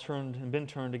people have now been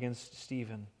turned against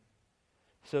Stephen.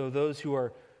 So those who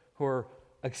are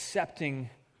accepting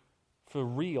for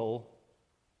real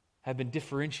have been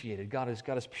differentiated. God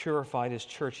has purified his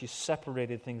church. He's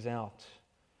separated things out.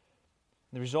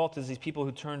 The result is these people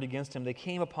who turned against him, they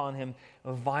came upon him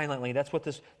violently. That's what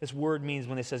this word means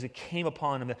when it says it came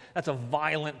upon him. That's a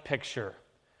violent picture.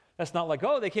 That's not like,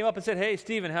 oh, they came up and said, "Hey,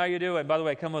 Stephen, how you doing? By the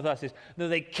way, come with us." No,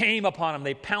 they came upon him.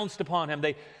 They pounced upon him.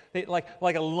 They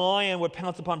like a lion would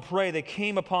pounce upon prey. They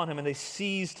came upon him and they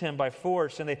seized him by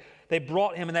force. And they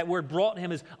brought him, and that word brought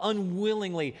him is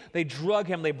unwillingly. They drug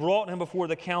him. They brought him before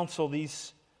the council,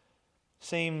 these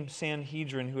same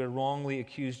Sanhedrin who had wrongly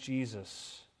accused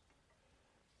Jesus.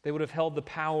 They would have held the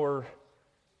power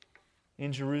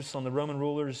in Jerusalem. The Roman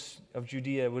rulers of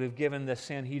Judea would have given the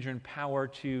Sanhedrin power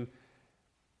to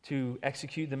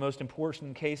execute the most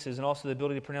important cases and also the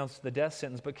ability to pronounce the death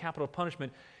sentence. But capital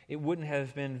punishment, it wouldn't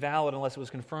have been valid unless it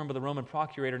was confirmed by the Roman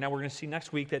procurator. Now we're going to see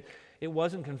next week that it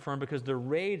wasn't confirmed because their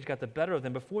rage got the better of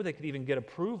them. Before they could even get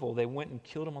approval, they went and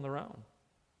killed him on their own.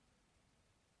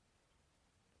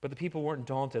 But the people weren't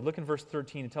daunted. Look in verse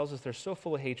 13. It tells us they're so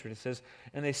full of hatred. It says,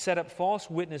 "And they set up false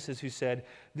witnesses who said,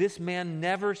 'This man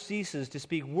never ceases to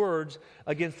speak words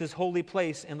against this holy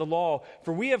place and the law.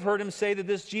 For we have heard him say that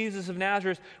this Jesus of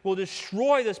Nazareth will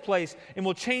destroy this place and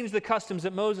will change the customs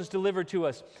that Moses delivered to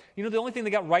us.'" You know, the only thing they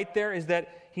got right there is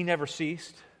that he never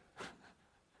ceased.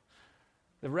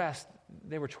 The rest,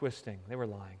 they were twisting. They were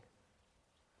lying.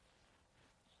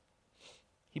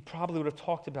 He probably would have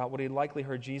talked about what he likely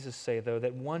heard Jesus say, though,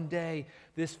 that one day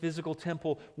this physical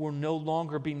temple will no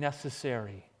longer be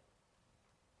necessary.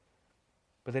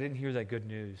 But they didn't hear that good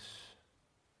news.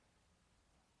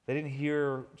 They didn't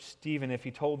hear Stephen if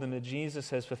he told them that Jesus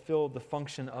has fulfilled the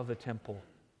function of the temple.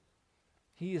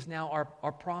 He is now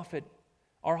our prophet,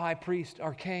 our high priest,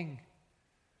 our king.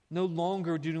 No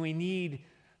longer do we need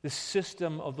the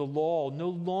system of the law. No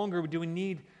longer do we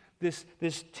need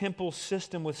this temple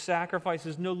system with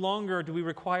sacrifices. No longer do we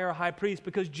require a high priest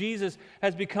because Jesus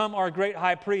has become our great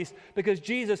high priest, because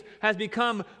Jesus has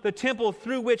become the temple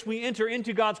through which we enter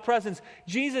into God's presence.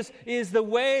 Jesus is the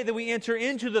way that we enter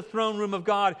into the throne room of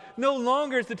God. No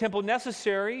longer is the temple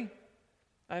necessary.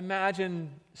 I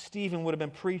imagine Stephen would have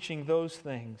been preaching those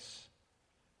things.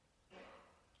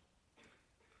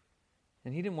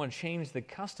 And he didn't want to change the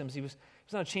customs. It was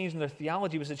not a change in their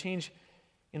theology. It was a change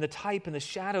in the type and the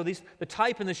shadow. The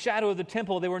type and the shadow of the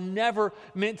temple, they were never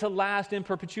meant to last in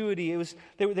perpetuity.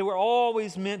 They were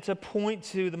always meant to point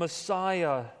to the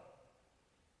Messiah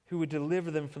who would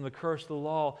deliver them from the curse of the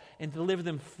law and deliver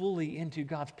them fully into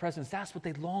God's presence. That's what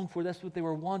they longed for. That's what they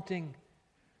were wanting.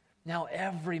 Now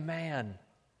every man,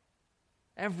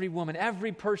 every woman,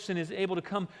 every person is able to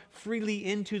come freely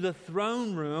into the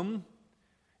throne room,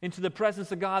 into the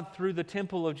presence of God through the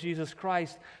temple of Jesus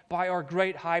Christ, by our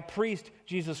great high priest,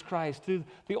 Jesus Christ, through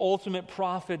the ultimate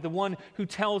prophet, the one who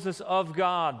tells us of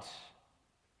God.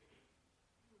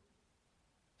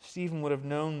 Stephen would have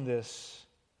known this,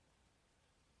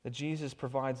 that Jesus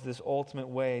provides this ultimate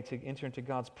way to enter into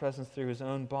God's presence through his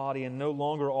own body, and no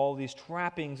longer all these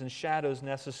trappings and shadows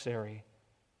necessary.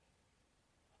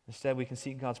 Instead, we can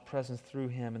seek God's presence through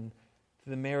him and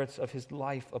through the merits of his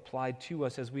life applied to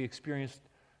us, as we experienced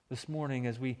this morning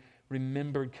as we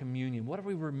remembered communion. What are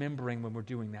we remembering when we're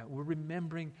doing that? We're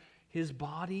remembering his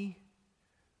body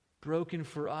broken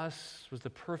for us was the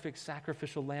perfect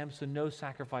sacrificial lamb, so no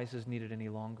sacrifice is needed any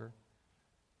longer.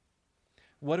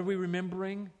 What are we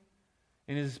remembering?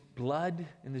 In his blood,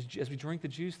 as we drink the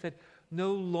juice, that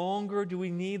no longer do we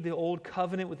need the old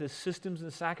covenant with its systems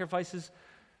and the sacrifices,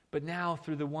 but now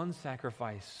through the one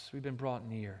sacrifice we've been brought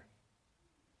near.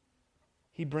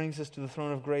 He brings us to the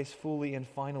throne of grace fully and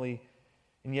finally.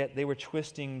 And yet they were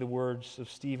twisting the words of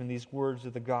Stephen, these words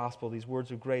of the gospel, these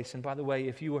words of grace. And by the way,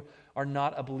 if you are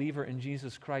not a believer in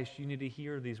Jesus Christ, you need to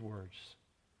hear these words.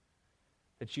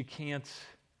 That you can't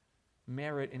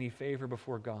merit any favor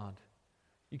before God.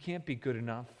 You can't be good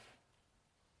enough.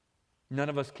 None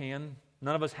of us can.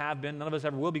 None of us have been. None of us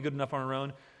ever will be good enough on our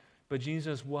own. But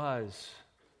Jesus was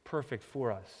perfect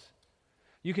for us.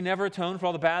 You can never atone for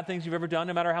all the bad things you've ever done,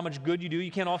 no matter how much good you do.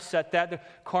 You can't offset that. The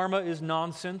karma is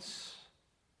nonsense.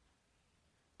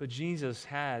 But Jesus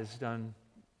has done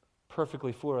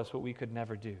perfectly for us what we could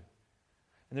never do.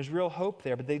 And there's real hope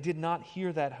there, but they did not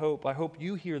hear that hope. I hope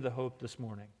you hear the hope this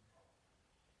morning.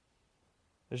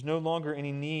 There's no longer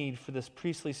any need for this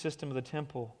priestly system of the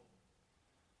temple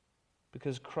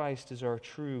because Christ is our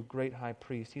true great high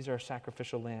priest. He's our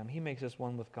sacrificial lamb. He makes us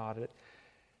one with God.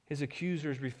 His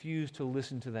accusers refused to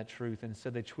listen to that truth, and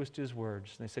instead they twisted his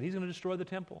words. And they said, he's going to destroy the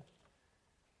temple.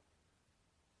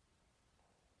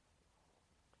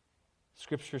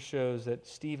 Scripture shows that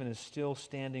Stephen is still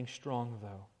standing strong,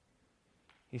 though.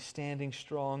 He's standing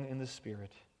strong in the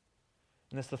Spirit.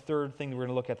 And that's the third thing that we're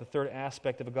going to look at, the third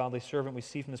aspect of a godly servant we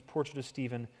see from this portrait of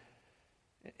Stephen.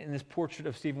 In this portrait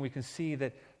of Stephen, we can see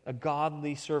that a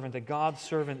godly servant, a God's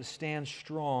servant, stands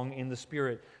strong in the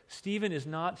Spirit. Stephen is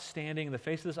not standing in the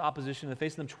face of this opposition, in the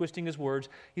face of them twisting his words.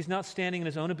 He's not standing in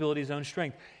his own ability, his own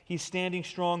strength. He's standing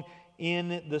strong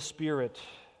in the Spirit.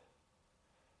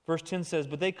 Verse 10 says,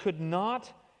 but they could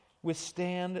not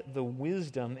withstand the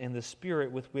wisdom and the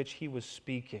spirit with which he was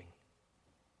speaking.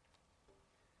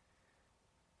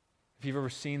 If you've ever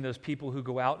seen those people who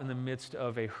go out in the midst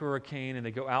of a hurricane and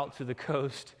they go out to the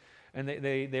coast and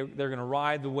they're going to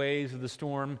ride the waves of the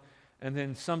storm, and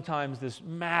then sometimes this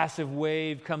massive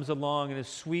wave comes along and it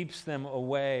sweeps them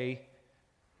away.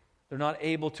 They're not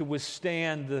able to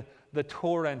withstand the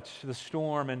torrent, the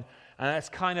storm, and that's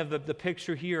kind of the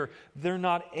picture here. They're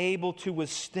not able to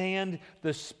withstand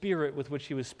the spirit with which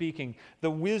he was speaking,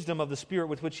 the wisdom of the spirit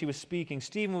with which he was speaking.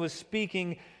 Stephen was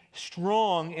speaking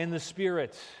strong in the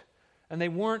Spirit, and they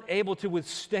weren't able to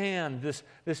withstand this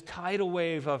tidal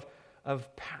wave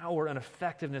of power and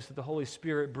effectiveness that the Holy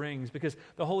Spirit brings, because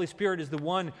the Holy Spirit is the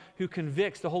one who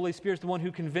convicts. The Holy Spirit is the one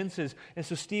who convinces. And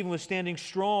so Stephen was standing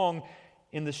strong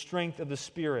in the strength of the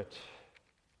Spirit.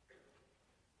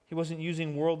 He wasn't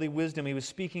using worldly wisdom. He was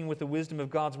speaking with the wisdom of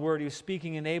God's Word. He was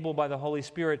speaking enabled by the Holy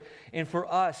Spirit. And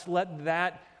for us, let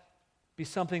that be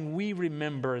something we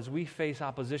remember as we face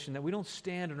opposition, that we don't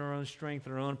stand in our own strength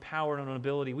and our own power and our own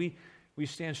ability. We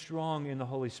stand strong in the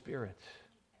Holy Spirit.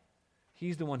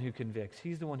 He's the one who convicts.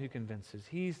 He's the one who convinces.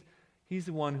 He's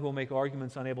the one who will make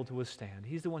arguments unable to withstand.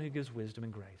 He's the one who gives wisdom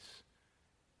and grace.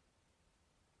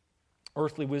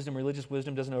 Earthly wisdom, religious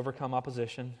wisdom doesn't overcome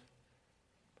opposition.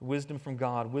 Wisdom from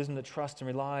God, wisdom that trusts and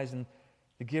relies in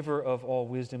the giver of all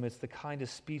wisdom. It's the kind of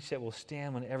speech that will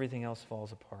stand when everything else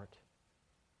falls apart.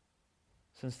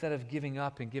 So instead of giving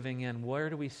up and giving in,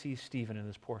 where do we see Stephen in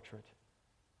this portrait?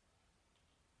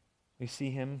 We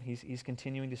see him, he's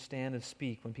continuing to stand and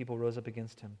speak when people rose up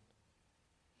against him.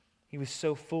 He was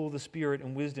so full of the Spirit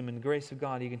and wisdom and the grace of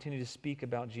God, he continued to speak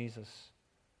about Jesus.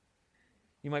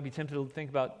 You might be tempted to think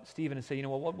about Stephen and say, you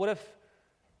know, well,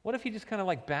 what if he just kind of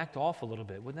like backed off a little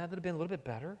bit? Wouldn't that have been a little bit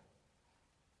better?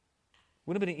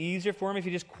 Wouldn't it have been easier for him if he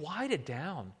just quieted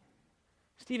down?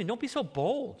 Stephen, don't be so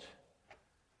bold.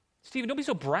 Stephen, don't be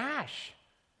so brash.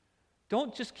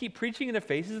 Don't just keep preaching in their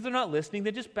faces. If they're not listening,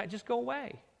 then just go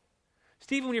away.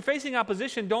 Stephen, when you're facing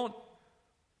opposition, don't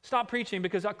stop preaching,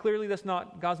 because clearly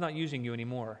God's not using you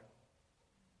anymore.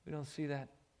 We don't see that.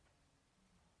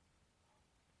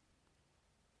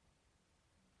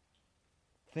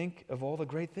 Think of all the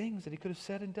great things that he could have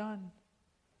said and done.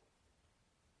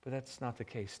 But that's not the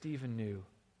case. Stephen knew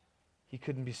he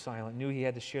couldn't be silent, knew he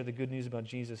had to share the good news about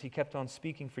Jesus. He kept on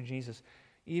speaking for Jesus,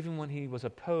 even when he was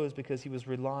opposed, because he was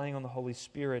relying on the Holy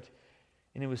Spirit.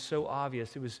 And it was so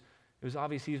obvious. It was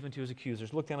obvious even to his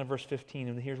accusers. Look down at verse 15,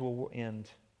 and here's where we'll end.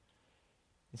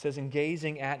 It says, "And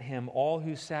gazing at him, all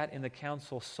who sat in the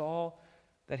council saw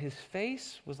that his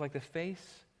face was like the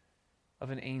face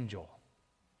of an angel."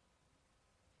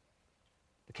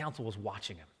 The council was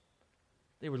watching him.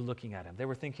 They were looking at him. They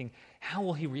were thinking, how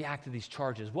will he react to these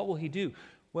charges? What will he do?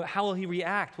 How will he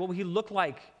react? What will he look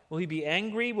like? Will he be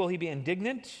angry? Will he be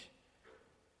indignant?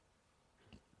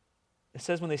 It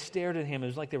says when they stared at him, it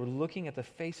was like they were looking at the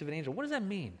face of an angel. What does that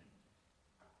mean?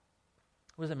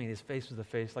 What does that mean? His face was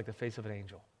like the face of an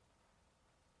angel.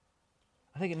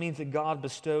 I think it means that God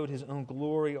bestowed his own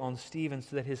glory on Stephen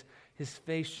so that his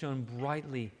face shone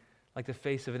brightly like the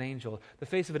face of an angel. The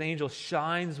face of an angel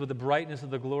shines with the brightness of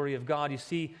the glory of God. You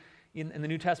see, in the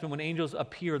New Testament, when angels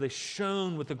appear, they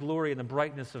shone with the glory and the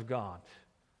brightness of God.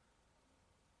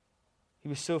 He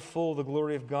was so full of the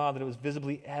glory of God that it was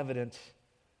visibly evident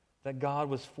that God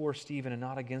was for Stephen and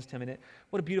not against him. And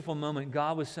what a beautiful moment.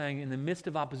 God was saying, in the midst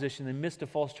of opposition, in the midst of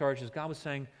false charges, God was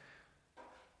saying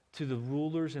to the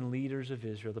rulers and leaders of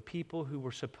Israel, the people who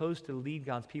were supposed to lead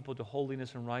God's people to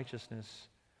holiness and righteousness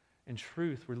and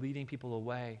truth, were leading people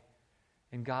away.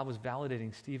 And God was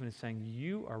validating Stephen and saying,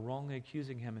 you are wrongly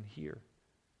accusing him, and here,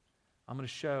 I'm going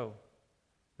to show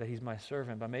that he's my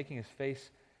servant by making his face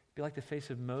be like the face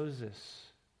of Moses.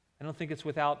 I don't think it's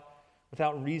without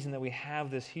reason that we have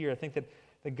this here. I think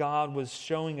that God was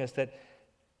showing us that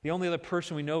the only other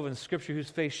person we know of in Scripture whose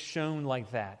face shone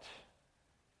like that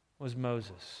was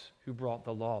Moses, who brought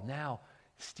the law. Now,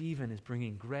 Stephen is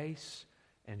bringing grace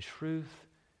and truth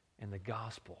and the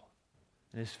gospel,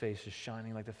 and his face is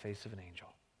shining like the face of an angel.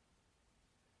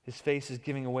 His face is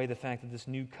giving away the fact that this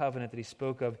new covenant that he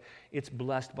spoke of, it's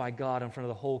blessed by God in front of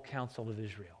the whole council of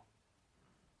Israel.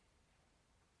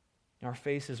 Our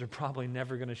faces are probably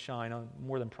never going to shine,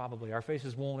 more than probably. Our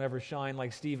faces won't ever shine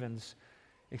like Stephen's,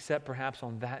 except perhaps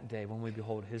on that day when we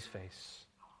behold his face.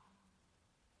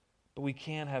 But we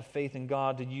can have faith in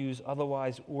God to use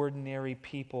otherwise ordinary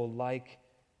people like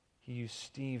he used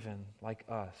Stephen, like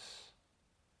us,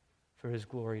 for his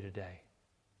glory today.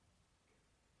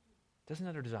 Doesn't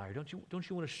that our desire? Don't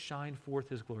you want to shine forth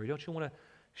his glory? Don't you want to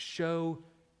show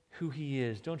who he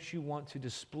is? Don't you want to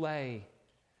display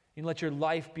and let your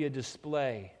life be a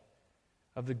display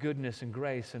of the goodness and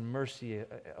grace and mercy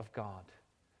of God?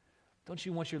 Don't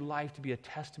you want your life to be a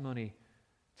testimony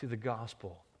to the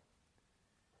gospel?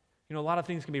 You know, a lot of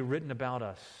things can be written about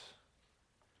us.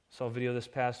 I saw a video this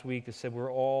past week that said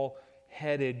we're all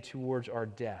headed towards our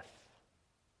death.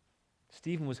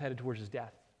 Stephen was headed towards his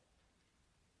death.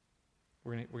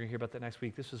 We're going to hear about that next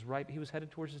week. This was right. He was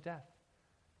headed towards his death.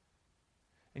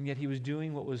 And yet he was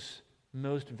doing what was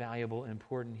most valuable and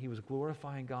important. He was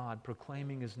glorifying God,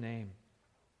 proclaiming his name,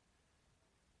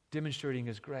 demonstrating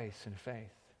his grace and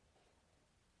faith.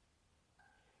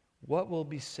 What will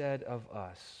be said of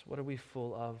us? What are we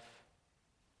full of?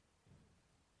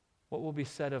 What will be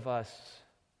said of us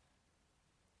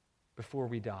before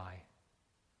we die?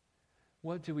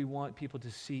 What do we want people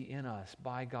to see in us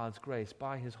by God's grace,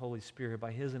 by his Holy Spirit,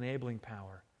 by his enabling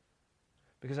power?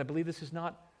 Because I believe this is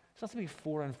not something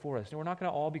foreign for us. No, we're not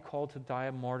going to all be called to die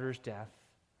a martyr's death,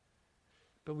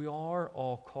 but we are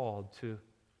all called to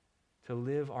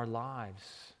live our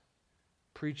lives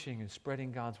preaching and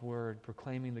spreading God's word,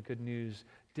 proclaiming the good news,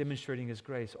 demonstrating his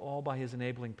grace, all by his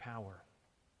enabling power.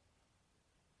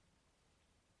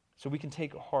 So we can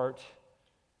take heart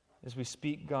as we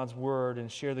speak God's word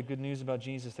and share the good news about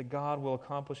Jesus, that God will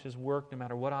accomplish his work no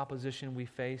matter what opposition we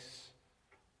face.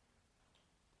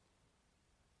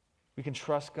 We can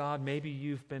trust God. Maybe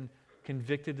you've been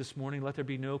convicted this morning. Let there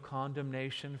be no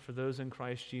condemnation for those in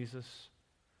Christ Jesus.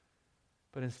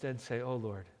 But instead say, oh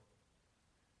Lord,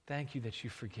 thank you that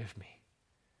you forgive me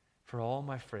for all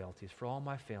my frailties, for all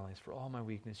my failings, for all my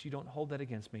weakness. You don't hold that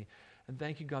against me. And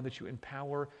thank you, God, that you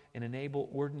empower and enable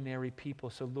ordinary people.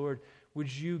 So Lord,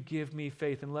 would you give me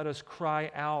faith and let us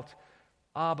cry out,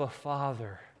 Abba,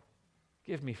 Father,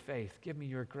 give me faith, give me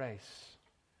your grace.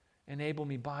 Enable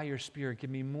me by your Spirit. Give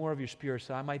me more of your Spirit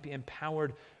so I might be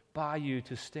empowered by you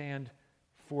to stand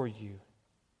for you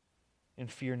and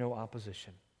fear no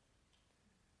opposition.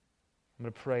 I'm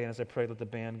going to pray, and as I pray, let the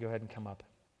band go ahead and come up.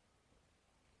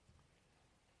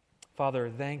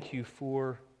 Father, thank you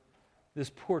for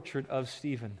this portrait of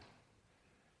Stephen.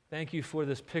 Thank you for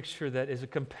this picture that is a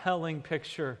compelling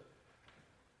picture.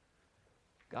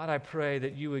 God, I pray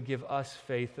that you would give us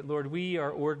faith, that, Lord, we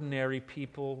are ordinary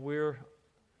people.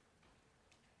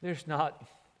 There's not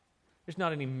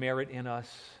any merit in us.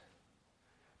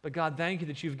 But God, thank you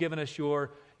that you've given us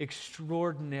your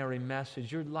extraordinary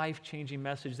message, your life-changing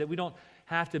message, that we don't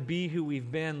have to be who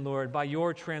we've been, Lord. By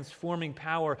your transforming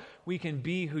power, we can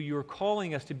be who you're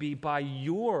calling us to be by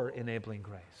your enabling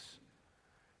grace,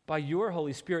 by your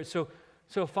Holy Spirit.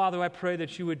 So Father, I pray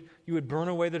that you would burn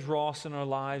away the dross in our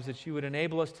lives, that you would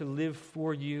enable us to live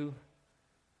for you.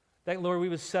 That, Lord, we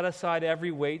would set aside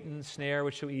every weight and snare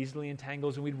which so easily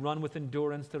entangles, and we'd run with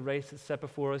endurance the race that's set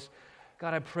before us.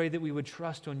 God, I pray that we would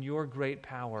trust on your great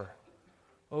power.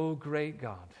 Oh, great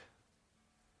God.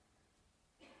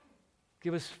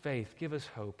 Give us faith. Give us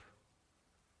hope.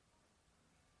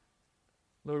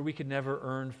 Lord, we could never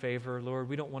earn favor. Lord,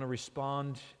 we don't want to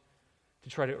respond to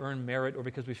try to earn merit or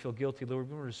because we feel guilty. Lord,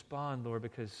 we want to respond, Lord,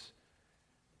 because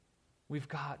we've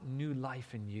got new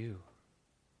life in you.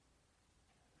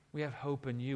 We have hope in you.